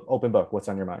open book. What's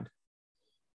on your mind?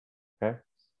 Okay.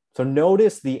 So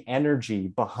notice the energy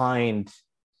behind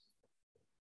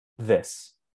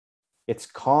this. It's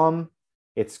calm,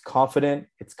 it's confident,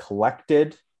 it's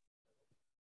collected.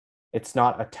 It's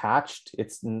not attached.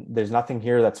 There's nothing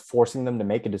here that's forcing them to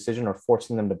make a decision or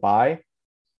forcing them to buy.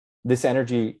 This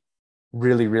energy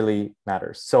really, really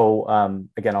matters. So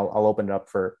again, I'll open it up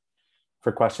for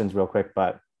questions real quick,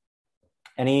 but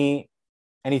anything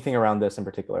around this in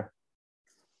particular?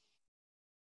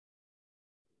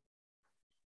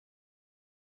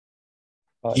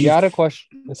 Yeah, I had a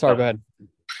question. Sorry, go ahead.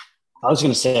 I was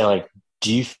going to say, like,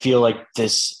 do you feel like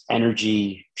this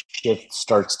energy shift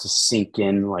starts to sink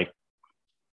in, like,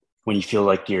 when you feel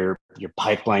like your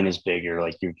pipeline is bigger,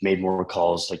 like you've made more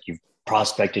calls, like you've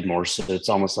prospected more, so it's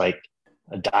almost like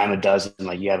a dime a dozen,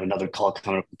 like you have another call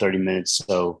coming up in 30 minutes,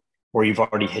 so, or you've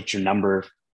already hit your number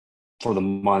for the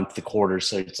month, the quarter,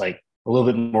 so it's like a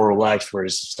little bit more relaxed,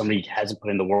 whereas somebody hasn't put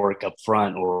in the work up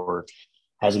front or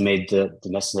hasn't made the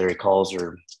necessary calls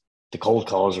or the cold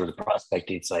calls or the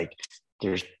prospecting, it's like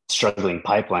they're struggling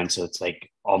pipeline, so it's like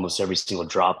almost every single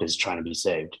drop is trying to be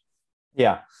saved.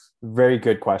 Yeah. Very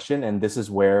good question. And this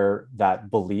is where that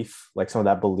belief, like some of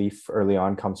that belief early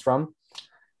on, comes from.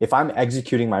 If I'm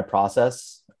executing my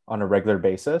process on a regular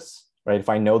basis, right? If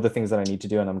I know the things that I need to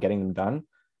do and I'm getting them done,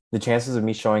 the chances of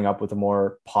me showing up with a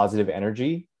more positive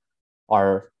energy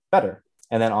are better.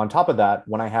 And then on top of that,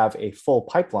 when I have a full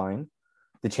pipeline,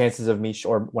 the chances of me,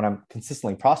 or when I'm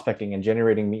consistently prospecting and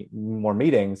generating more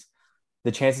meetings,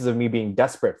 the chances of me being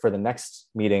desperate for the next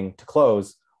meeting to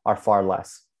close are far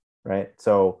less, right?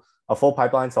 So a full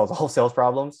pipeline solves all sales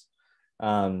problems.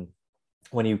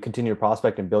 When you continue to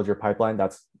prospect and build your pipeline,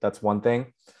 that's one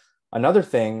thing. Another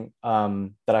thing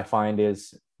that I find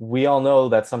is, we all know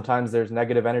that sometimes there's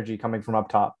negative energy coming from up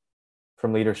top,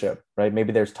 from leadership, right?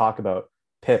 Maybe there's talk about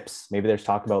pips, maybe there's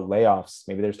talk about layoffs,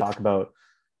 maybe there's talk about,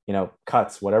 you know,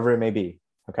 cuts, whatever it may be.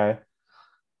 Okay.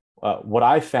 What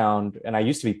I found, and I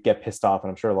used to get pissed off, and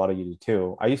I'm sure a lot of you do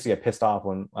too. I used to get pissed off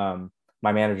when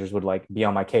my managers would like be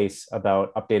on my case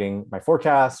about updating my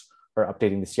forecast or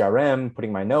updating the CRM,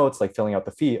 putting my notes, like filling out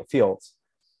the fields.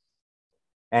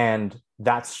 And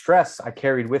that stress I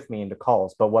carried with me into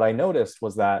calls. But what I noticed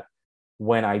was that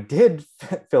when I did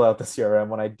fill out the CRM,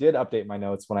 when I did update my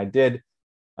notes, when I did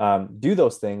do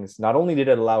those things, not only did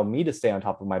it allow me to stay on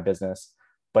top of my business,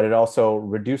 but it also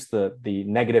reduced the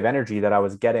negative energy that I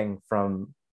was getting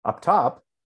from up top,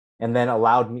 and then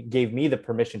gave me the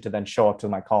permission to then show up to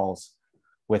my calls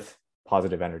with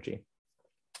positive energy.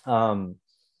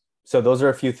 So those are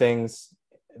a few things.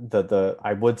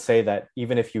 I would say that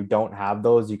even if you don't have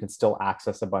those, you can still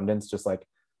access abundance, just like,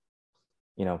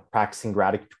 you know, practicing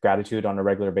gratitude on a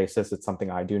regular basis. It's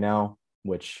something I do now,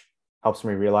 which helps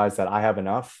me realize that I have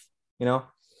enough, you know.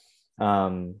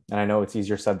 And I know it's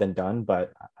easier said than done,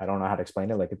 but I don't know how to explain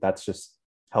it. Like, that's just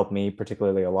helped me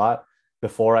particularly a lot.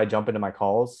 Before I jump into my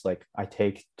calls, like, I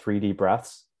take 3 deep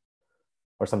breaths,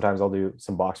 or sometimes I'll do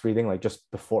some box breathing, like just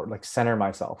before, like, center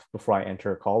myself before I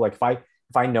enter a call. Like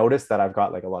if I notice that I've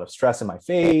got like a lot of stress in my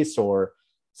face or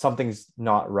something's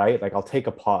not right, like, I'll take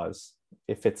a pause.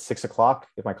 If it's 6 o'clock,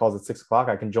 if my call's at 6 o'clock,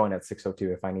 I can join at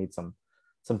 6:02 if I need some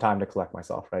time to collect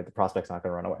myself, right? The prospect's not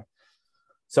going to run away.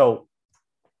 So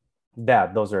I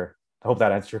hope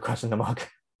that answers your question, Namok.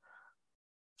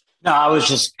 No, I was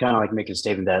just kind of like making a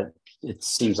statement that it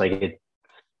seems like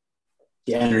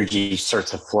the energy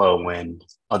starts to flow when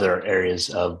other areas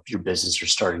of your business are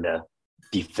starting to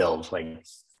be filled, like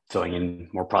filling in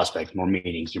more prospects, more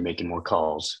meetings, you're making more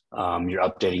calls, you're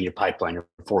updating your pipeline, your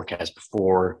forecast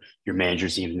before your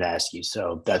managers even ask you.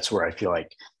 So that's where I feel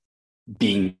like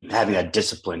having that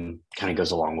discipline kind of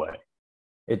goes a long way.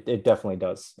 It definitely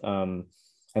does. And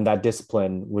that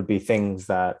discipline would be things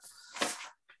that,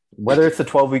 whether it's the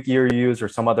 12-week year you use or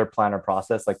some other plan or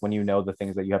process, like when you know the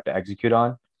things that you have to execute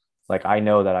on, like I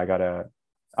know that I got to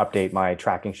update my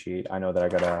tracking sheet. I know that I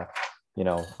got to,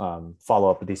 follow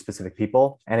up with these specific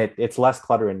people, and it's less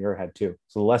clutter in your head too.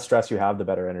 So the less stress you have, the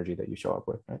better energy that you show up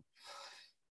with, right?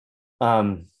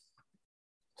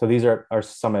 So these are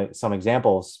some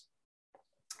examples.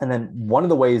 And then one of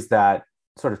the ways that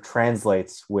sort of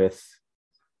translates with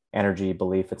energy,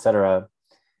 belief, etc.,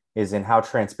 is in how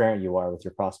transparent you are with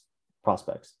your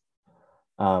prospects.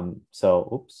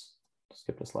 Oops,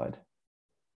 skipped a slide.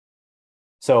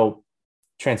 So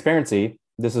transparency,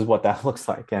 this is what that looks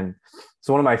like. And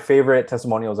so one of my favorite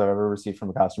testimonials I've ever received from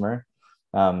a customer.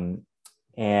 And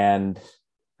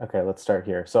okay, let's start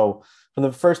here. So from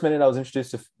the first minute I was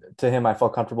introduced to him, I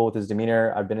felt comfortable with his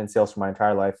demeanor. I've been in sales for my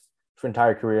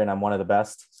entire career, and I'm one of the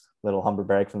best. Little humble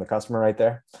brag from the customer right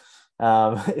there.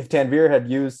 If Tanvir had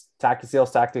used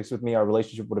sales tactics with me, our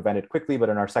relationship would have ended quickly. But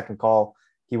in our second call,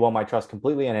 he won my trust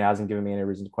completely, and he hasn't given me any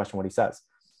reason to question what he says.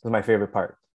 This is my favorite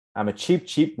part. I'm a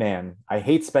cheap man. I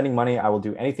hate spending money. I will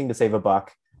do anything to save a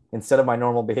buck. Instead of my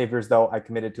normal behaviors, though, I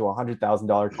committed to a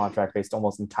 $100,000 contract based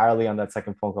almost entirely on that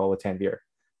second phone call with Tanvir.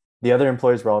 The other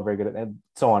employees were all very good at it, and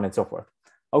so on and so forth.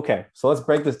 Okay, so let's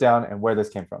break this down and where this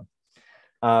came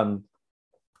from.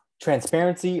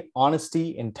 Transparency,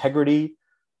 honesty, integrity.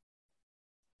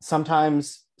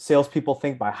 Sometimes salespeople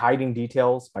think by hiding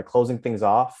details, by closing things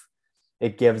off,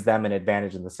 it gives them an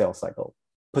advantage in the sales cycle,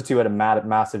 puts you at a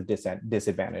massive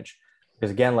disadvantage.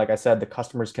 Because again, like I said, the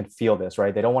customers can feel this,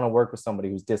 right? They don't want to work with somebody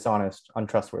who's dishonest,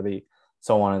 untrustworthy,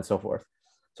 so on and so forth.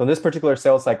 So in this particular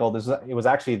sales cycle, it was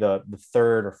actually the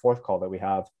third or fourth call that we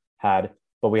had,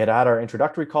 but we had our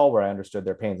introductory call where I understood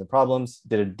their pains and problems,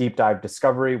 did a deep dive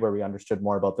discovery where we understood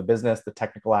more about the business, the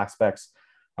technical aspects,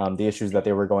 the issues that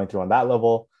they were going through on that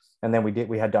level. And then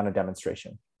we had done a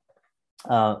demonstration.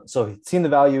 So he'd seen the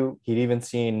value. He'd even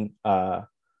seen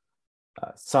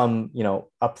some,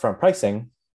 upfront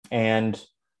pricing. And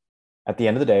at the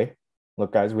end of the day,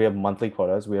 look, guys, we have monthly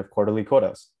quotas, we have quarterly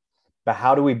quotas, but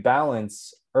how do we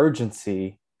balance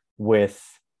urgency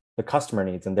with the customer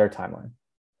needs and their timeline?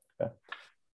 Okay.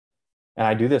 And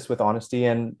I do this with honesty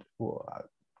and,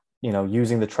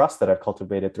 using the trust that I've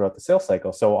cultivated throughout the sales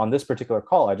cycle. So on this particular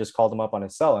call, I just called him up on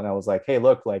his cell and I was like, hey,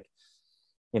 look,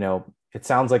 it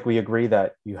sounds like we agree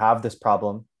that you have this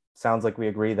problem. Sounds like we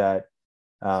agree that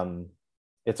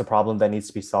it's a problem that needs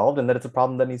to be solved and that it's a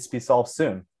problem that needs to be solved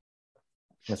soon,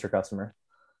 Mr. Customer.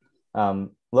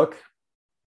 Look,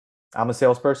 I'm a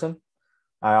salesperson.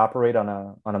 I operate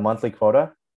on a monthly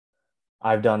quota.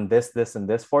 I've done this, and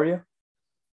this for you.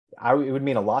 It would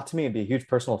mean a lot to me. It'd be a huge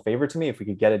personal favor to me if we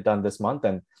could get it done this month.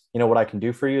 And what I can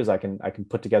do for you is I can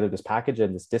put together this package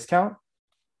and this discount.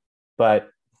 But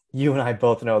you and I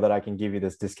both know that I can give you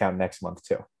this discount next month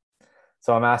too.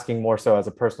 So I'm asking more so as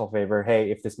a personal favor. Hey,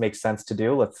 if this makes sense to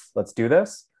do, let's do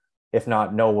this. If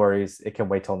not, no worries. It can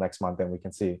wait till next month and we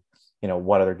can see,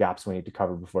 what other gaps we need to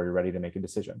cover before you're ready to make a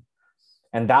decision.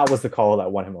 And that was the call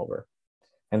that won him over.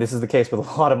 And this is the case with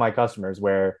a lot of my customers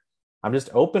where I'm just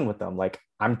open with them. Like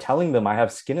I'm telling them I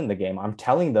have skin in the game. I'm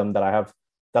telling them that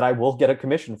I will get a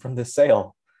commission from this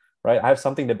sale, right? I have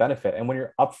something to benefit. And when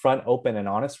you're upfront, open and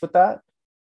honest with that,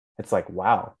 it's like,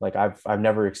 wow, like I've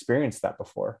never experienced that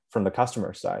before from the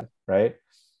customer side, right?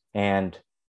 And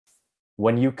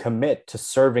when you commit to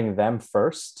serving them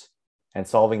first and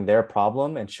solving their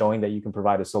problem and showing that you can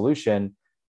provide a solution,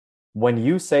 when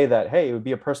you say that, hey, it would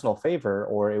be a personal favor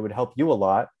or it would help you a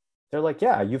lot, they're like,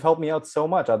 yeah, you've helped me out so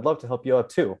much. I'd love to help you out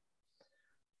too.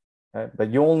 Right?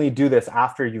 But you only do this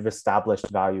after you've established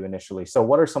value initially. So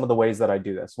what are some of the ways that I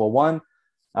do this? Well, one,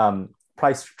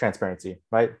 price transparency,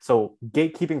 right? So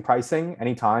gatekeeping pricing,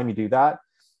 anytime you do that,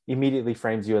 immediately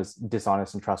frames you as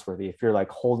dishonest and trustworthy if you're like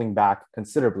holding back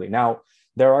considerably. Now,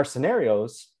 there are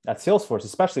scenarios at Salesforce,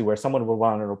 especially where someone would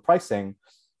want to know pricing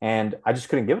and I just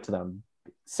couldn't give it to them.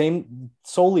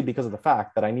 Solely because of the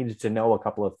fact that I needed to know a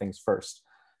couple of things first.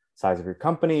 Size of your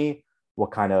company,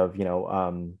 what kind of,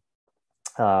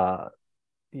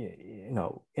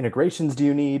 integrations do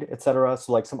you need, et cetera.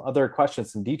 So like some other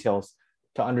questions and details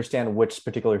to understand which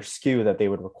particular SKU that they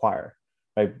would require,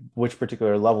 right? Which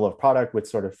particular level of product, which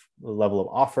sort of level of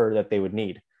offer that they would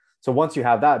need. So once you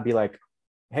have that, be like,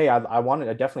 hey, I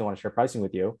definitely want to share pricing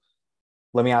with you.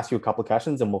 Let me ask you a couple of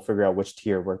questions and we'll figure out which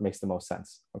tier where it makes the most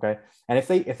sense. Okay. And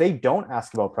if they don't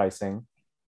ask about pricing,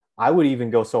 I would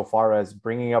even go so far as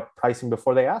bringing up pricing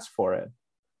before they ask for it.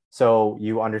 So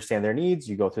you understand their needs,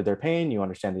 you go through their pain, you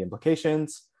understand the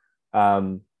implications.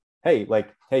 hey,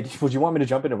 like, hey, would you want me to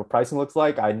jump into what pricing looks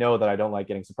like? I know that I don't like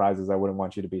getting surprises. I wouldn't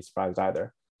want you to be surprised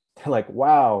either. They're like,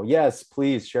 wow, yes,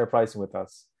 please share pricing with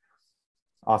us.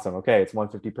 Awesome. Okay, it's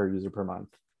 $150 per user per month.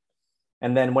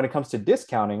 And then when it comes to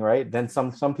discounting, right, then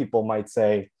some people might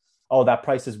say, oh, that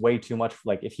price is way too much.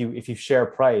 Like if you share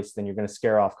price, then you're going to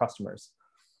scare off customers.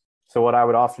 So what I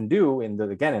would often do in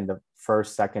the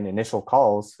first, second initial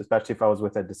calls, especially if I was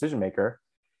with a decision maker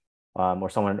or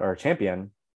someone or a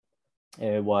champion,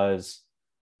 it was,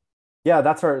 yeah,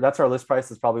 that's our list price.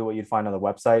 Is probably what you'd find on the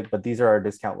website, but these are our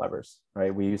discount levers,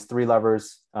 right? We use 3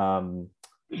 levers: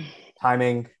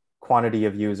 timing, quantity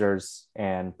of users,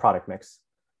 and product mix.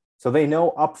 So they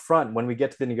know upfront when we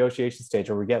get to the negotiation stage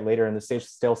or we get later in the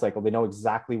sales cycle, they know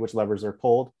exactly which levers are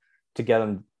pulled to get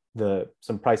them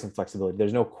some pricing flexibility.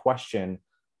 There's no question.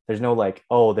 There's no like,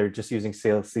 oh, they're just using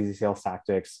sleazy sales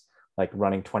tactics, like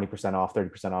running 20% off,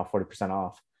 30% off, 40%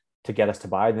 off to get us to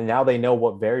buy. Then now they know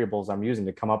what variables I'm using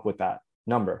to come up with that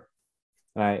number.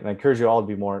 And I encourage you all to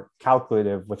be more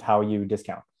calculative with how you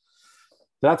discount.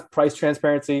 So that's price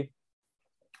transparency.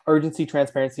 Urgency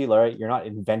transparency, right? You're not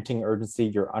inventing urgency,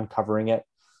 you're uncovering it.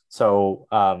 So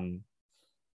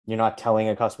you're not telling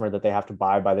a customer that they have to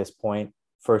buy by this point.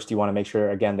 First, you want to make sure,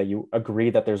 again, that you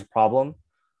agree that there's a problem,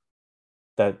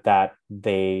 that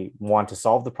they want to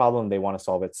solve the problem, they want to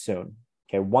solve it soon.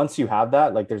 Okay, once you have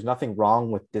that, like there's nothing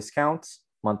wrong with discounts,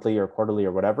 monthly or quarterly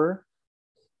or whatever.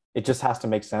 It just has to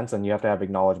make sense, and you have to have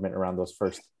acknowledgement around those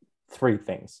first 3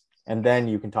 things. And then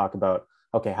you can talk about,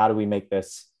 okay, how do we make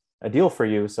this a deal for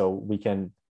you so we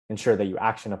can ensure that you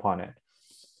action upon it.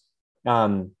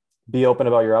 Be open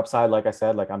about your upside. Like I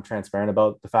said, like I'm transparent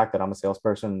about the fact that I'm a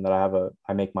salesperson, that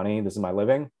I make money. This is my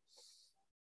living.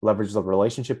 Leverage the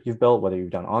relationship you've built, whether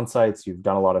you've done on-sites, you've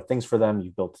done a lot of things for them,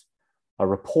 you've built a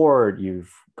rapport,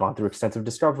 you've gone through extensive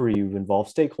discovery, you've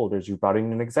involved stakeholders, you've brought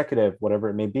in an executive, whatever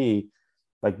it may be.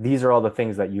 Like these are all the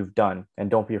things that you've done, and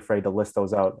don't be afraid to list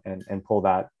those out and pull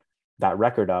that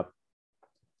record up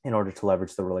in order to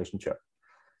leverage the relationship.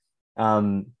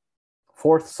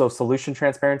 4th, so solution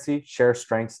transparency, share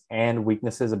strengths and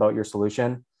weaknesses about your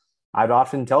solution. I'd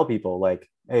often tell people like,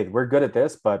 hey, we're good at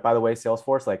this, but by the way,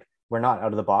 Salesforce, like we're not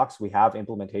out of the box. We have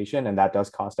implementation and that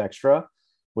does cost extra,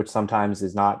 which sometimes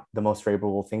is not the most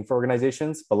favorable thing for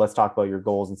organizations, but let's talk about your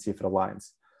goals and see if it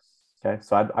aligns. Okay,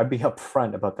 so I'd be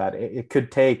upfront about that. It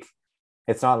could take,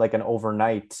 it's not like an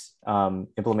overnight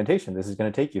implementation. This is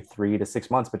going to take you 3 to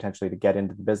 6 months potentially to get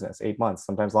into the business, 8 months,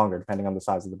 sometimes longer, depending on the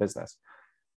size of the business,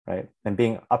 right? And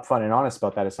being upfront and honest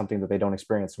about that is something that they don't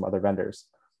experience from other vendors,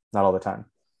 not all the time.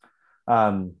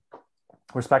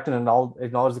 Respect and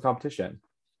acknowledge the competition.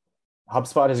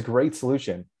 HubSpot is a great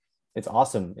solution. It's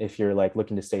awesome if you're like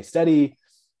looking to stay steady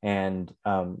and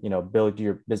build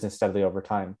your business steadily over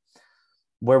time.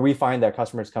 Where we find that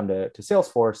customers come to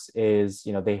Salesforce is,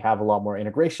 they have a lot more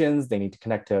integrations. They need to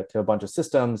connect to a bunch of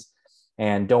systems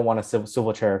and don't want a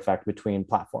swivel chair effect between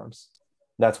platforms.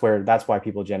 That's why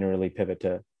people generally pivot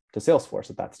to Salesforce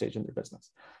at that stage in their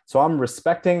business. So I'm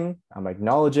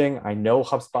acknowledging, I know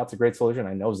HubSpot's a great solution.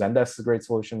 I know Zendesk is a great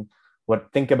solution.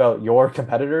 Think about your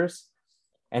competitors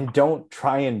and don't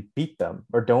try and beat them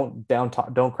or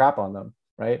don't crap on them,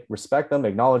 right? Respect them,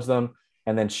 acknowledge them,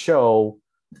 and then show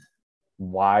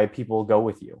why people go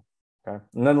with you. Okay.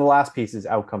 And then the last piece is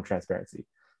outcome transparency.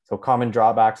 So common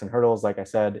drawbacks and hurdles, like I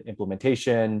said,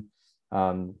 implementation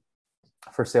for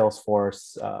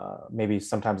Salesforce, maybe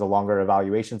sometimes a longer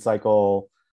evaluation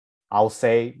cycle. I'll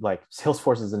say like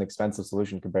Salesforce is an expensive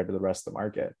solution compared to the rest of the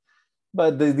market,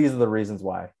 but these are the reasons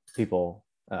why people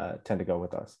tend to go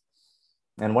with us.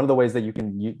 And one of the ways that you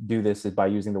can do this is by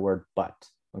using the word but.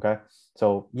 Okay.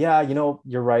 So yeah,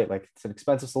 you're right. Like it's an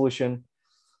expensive solution.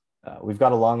 We've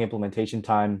got a long implementation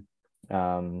time,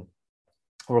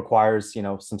 requires,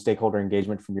 some stakeholder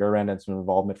engagement from your end and some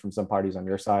involvement from some parties on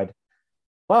your side.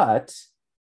 But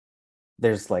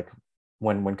there's like,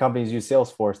 when companies use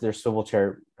Salesforce, their swivel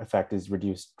chair effect is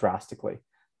reduced drastically.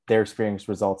 Their experience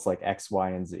results like X,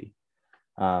 Y, and Z.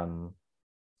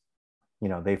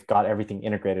 They've got everything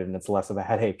integrated and it's less of a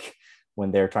headache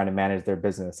when they're trying to manage their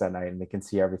business at night and they can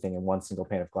see everything in one single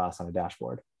pane of glass on a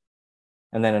dashboard.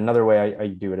 And then another way I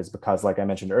do it is because, like I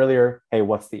mentioned earlier, hey,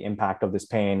 what's the impact of this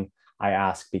pain? I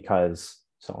ask because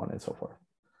so on and so forth.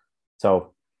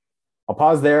 So I'll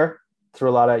pause there, threw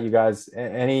a lot at you guys.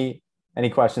 Any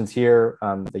questions here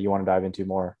that you want to dive into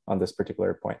more on this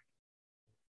particular point?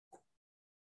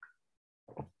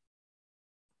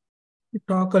 You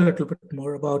talk a little bit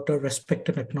more about respect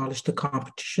and acknowledge the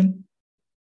competition.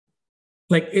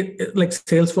 like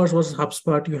Salesforce versus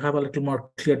HubSpot, you have a little more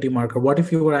clear demarker. What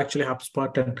if you were actually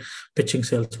HubSpot and pitching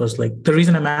Salesforce? Like the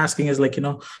reason I'm asking is like,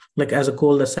 like as a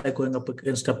goal that's like going up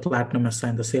against a platinum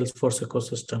assign the Salesforce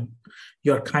ecosystem,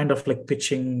 you're kind of like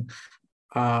pitching,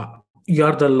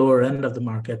 you're the lower end of the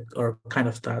market or kind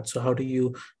of that. So how do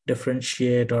you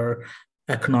differentiate or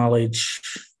acknowledge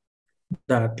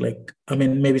that? Like, I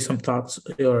mean, maybe some thoughts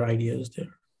or ideas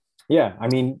there. Yeah, I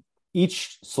mean,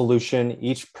 each solution,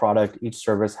 each product, each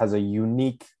service has a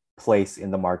unique place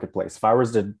in the marketplace. If I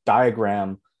was to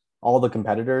diagram all the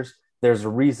competitors, there's a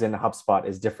reason HubSpot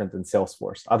is different than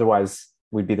Salesforce. Otherwise,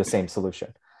 we'd be the same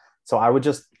solution. So I would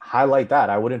just highlight that.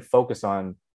 I wouldn't focus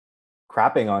on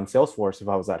crapping on Salesforce if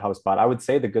I was at HubSpot. I would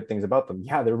say the good things about them.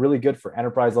 Yeah, they're really good for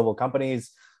enterprise level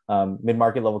companies,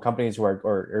 mid-market level companies who are,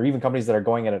 or even companies that are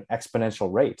going at an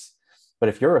exponential rate. But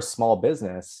if you're a small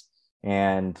business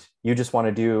and you just want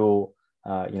to do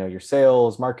your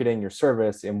sales, marketing, your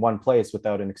service in one place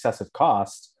without an excessive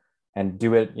cost and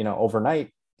do it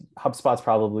overnight, HubSpot's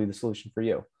probably the solution for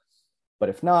you. But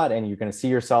if not, and you're going to see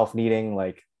yourself needing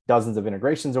like dozens of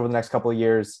integrations over the next couple of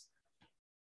years,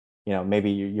 maybe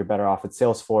you're better off at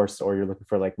Salesforce, or you're looking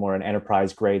for like more an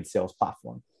enterprise grade sales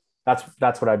platform.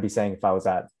 That's what I'd be saying if I was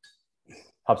at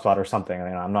HubSpot or something. I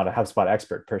mean, I'm not a HubSpot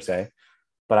expert per se,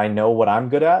 but I know what I'm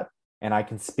good at. And I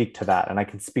can speak to that, and I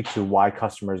can speak to why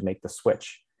customers make the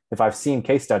switch. If I've seen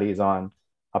case studies on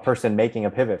a person making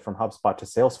a pivot from HubSpot to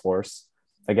Salesforce,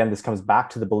 again, this comes back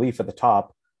to the belief at the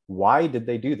top. Why did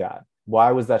they do that?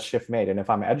 Why was that shift made? And if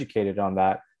I'm educated on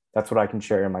that, that's what I can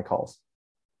share in my calls.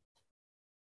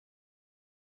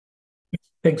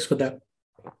 Thanks for that.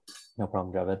 No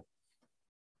problem, Javid.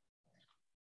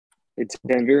 It's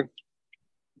Tanvir.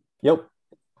 Yep.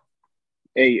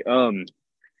 Hey,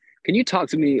 can you talk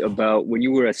to me about when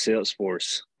you were at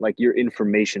Salesforce, like your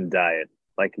information diet,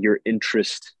 like your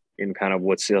interest in kind of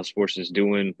what Salesforce is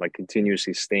doing, like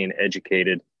continuously staying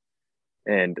educated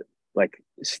and like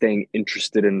staying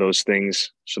interested in those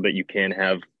things so that you can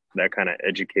have that kind of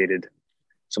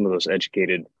some of those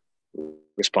educated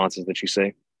responses that you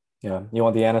say? Yeah. You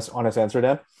want the honest answer,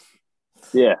 Dan?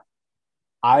 Yeah.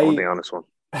 I want the honest one.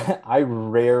 I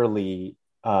rarely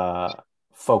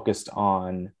focused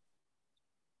on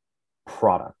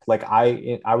product. Like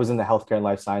I was in the healthcare and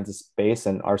life sciences space,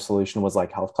 and our solution was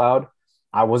like Health Cloud.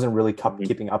 I wasn't really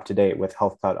keeping up to date with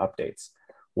Health Cloud updates.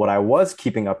 What I was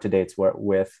keeping up to date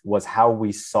with was how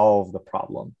we solve the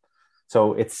problem.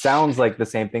 So it sounds like the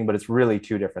same thing, but it's really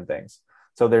two different things.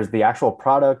 So there's the actual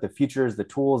product, the features, the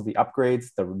tools, the upgrades,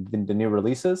 the new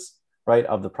releases, right,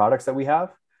 of the products that we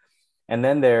have. And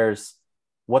then there's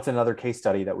what's another case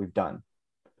study that we've done?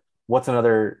 What's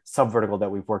another subvertical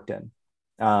that we've worked in?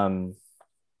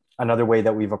 Another way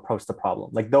that we've approached the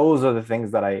problem. Like those are the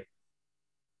things that I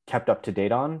kept up to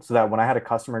date on, so that when I had a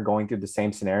customer going through the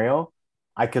same scenario,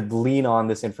 I could lean on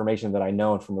this information that I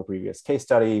know from a previous case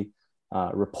study,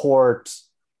 report,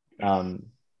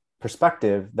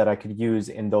 perspective that I could use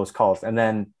in those calls. And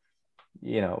then,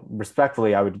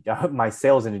 respectfully, I would, my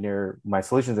sales engineer, my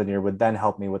solutions engineer would then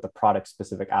help me with the product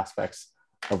specific aspects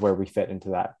of where we fit into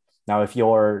that. Now, if you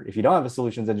don't have a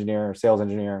solutions engineer or sales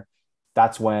engineer,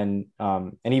 that's when,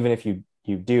 and even if you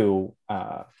do,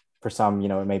 for some,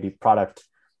 it may be product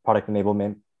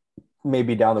enablement,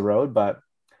 maybe down the road. But,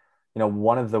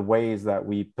 one of the ways that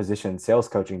we position sales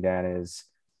coaching, Dan, is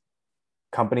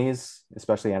companies,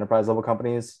 especially enterprise level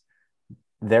companies,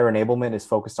 their enablement is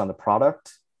focused on the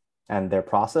product and their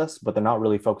process, but they're not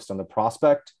really focused on the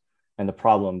prospect and the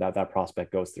problem that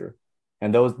prospect goes through.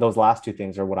 And those last two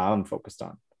things are what I'm focused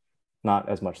on, not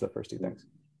as much the first two things.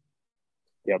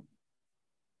 Yep.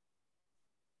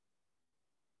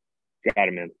 Got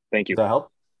it, man. Thank you. Does that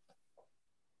help?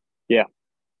 Yeah.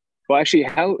 Well, actually,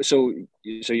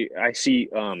 I see,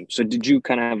 so did you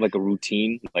kind of have like a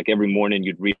routine, like every morning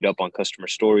you'd read up on customer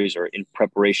stories, or in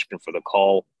preparation for the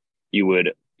call, you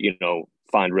would,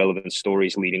 find relevant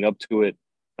stories leading up to it?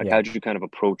 Like, how did you kind of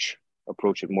approach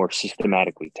it more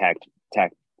systematically,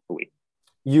 tactfully?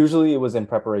 Usually it was in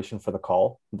preparation for the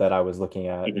call that I was looking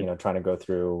at, Mm-hmm. Trying to go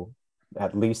through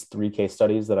at least 3 case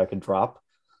studies that I could drop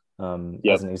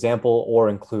as an example, or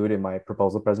include in my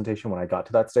proposal presentation when I got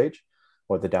to that stage,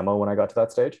 or the demo when I got to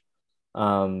that stage.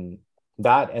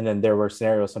 That, and then there were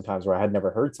scenarios sometimes where I had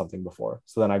never heard something before.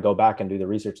 So then I go back and do the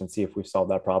research and see if we've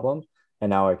solved that problem. And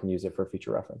now I can use it for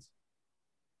future reference.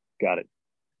 Got it.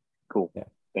 Cool. Yeah.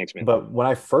 Thanks, man. But when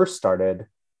I first started,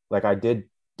 like I did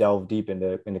delve deep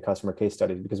into customer case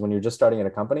studies, because when you're just starting at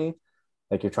a company,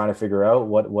 like you're trying to figure out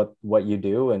what you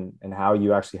do and how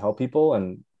you actually help people.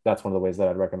 And that's one of the ways that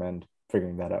I'd recommend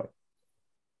figuring that out.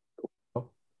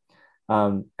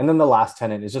 And then the last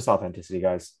tenet is just authenticity,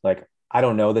 guys. Like, I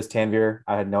don't know this Tanvir.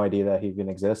 I had no idea that he even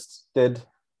existed,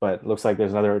 but it looks like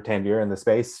there's another Tanvir in the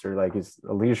space, or like he's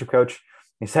a leadership coach.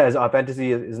 He says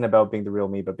authenticity isn't about being the real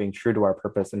me, but being true to our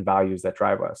purpose and values that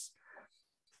drive us.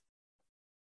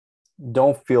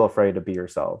 Don't feel afraid to be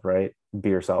yourself, right? Be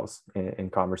yourselves in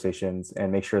conversations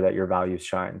and make sure that your values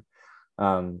shine.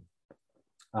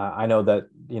 I know that,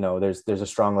 there's a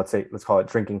strong, let's call it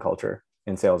drinking culture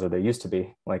in sales, or there used to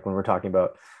be. Like when we're talking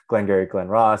about Glengarry, Glen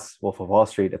Ross, Wolf of Wall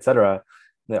Street, etc.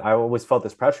 I always felt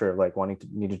this pressure of like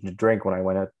needing to drink when I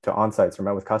went out to on-sites or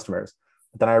met with customers.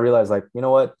 But then I realized, like, you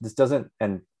know what, this doesn't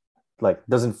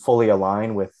fully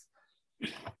align with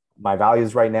my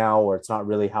values right now, or it's not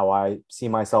really how I see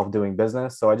myself doing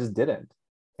business. So I just didn't.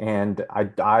 And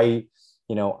I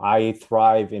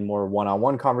thrive in more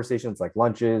one-on-one conversations, like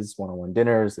lunches, one-on-one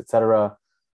dinners, etc.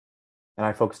 And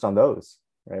I focused on those,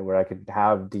 right, where I could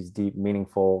have these deep,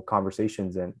 meaningful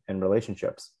conversations and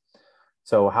relationships.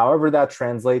 So however that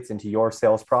translates into your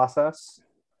sales process,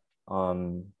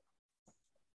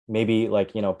 maybe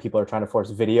like, people are trying to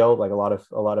force video, like a lot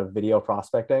of video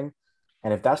prospecting.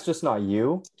 And if that's just not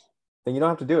you, then you don't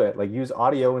have to do it. Like, use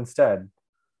audio instead.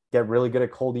 Get really good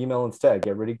at cold email instead.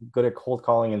 Get really good at cold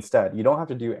calling instead. You don't have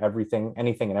to do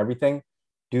anything and everything.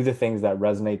 Do the things that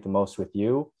resonate the most with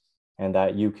you and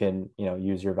that you can,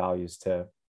 use your values to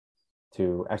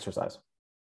exercise.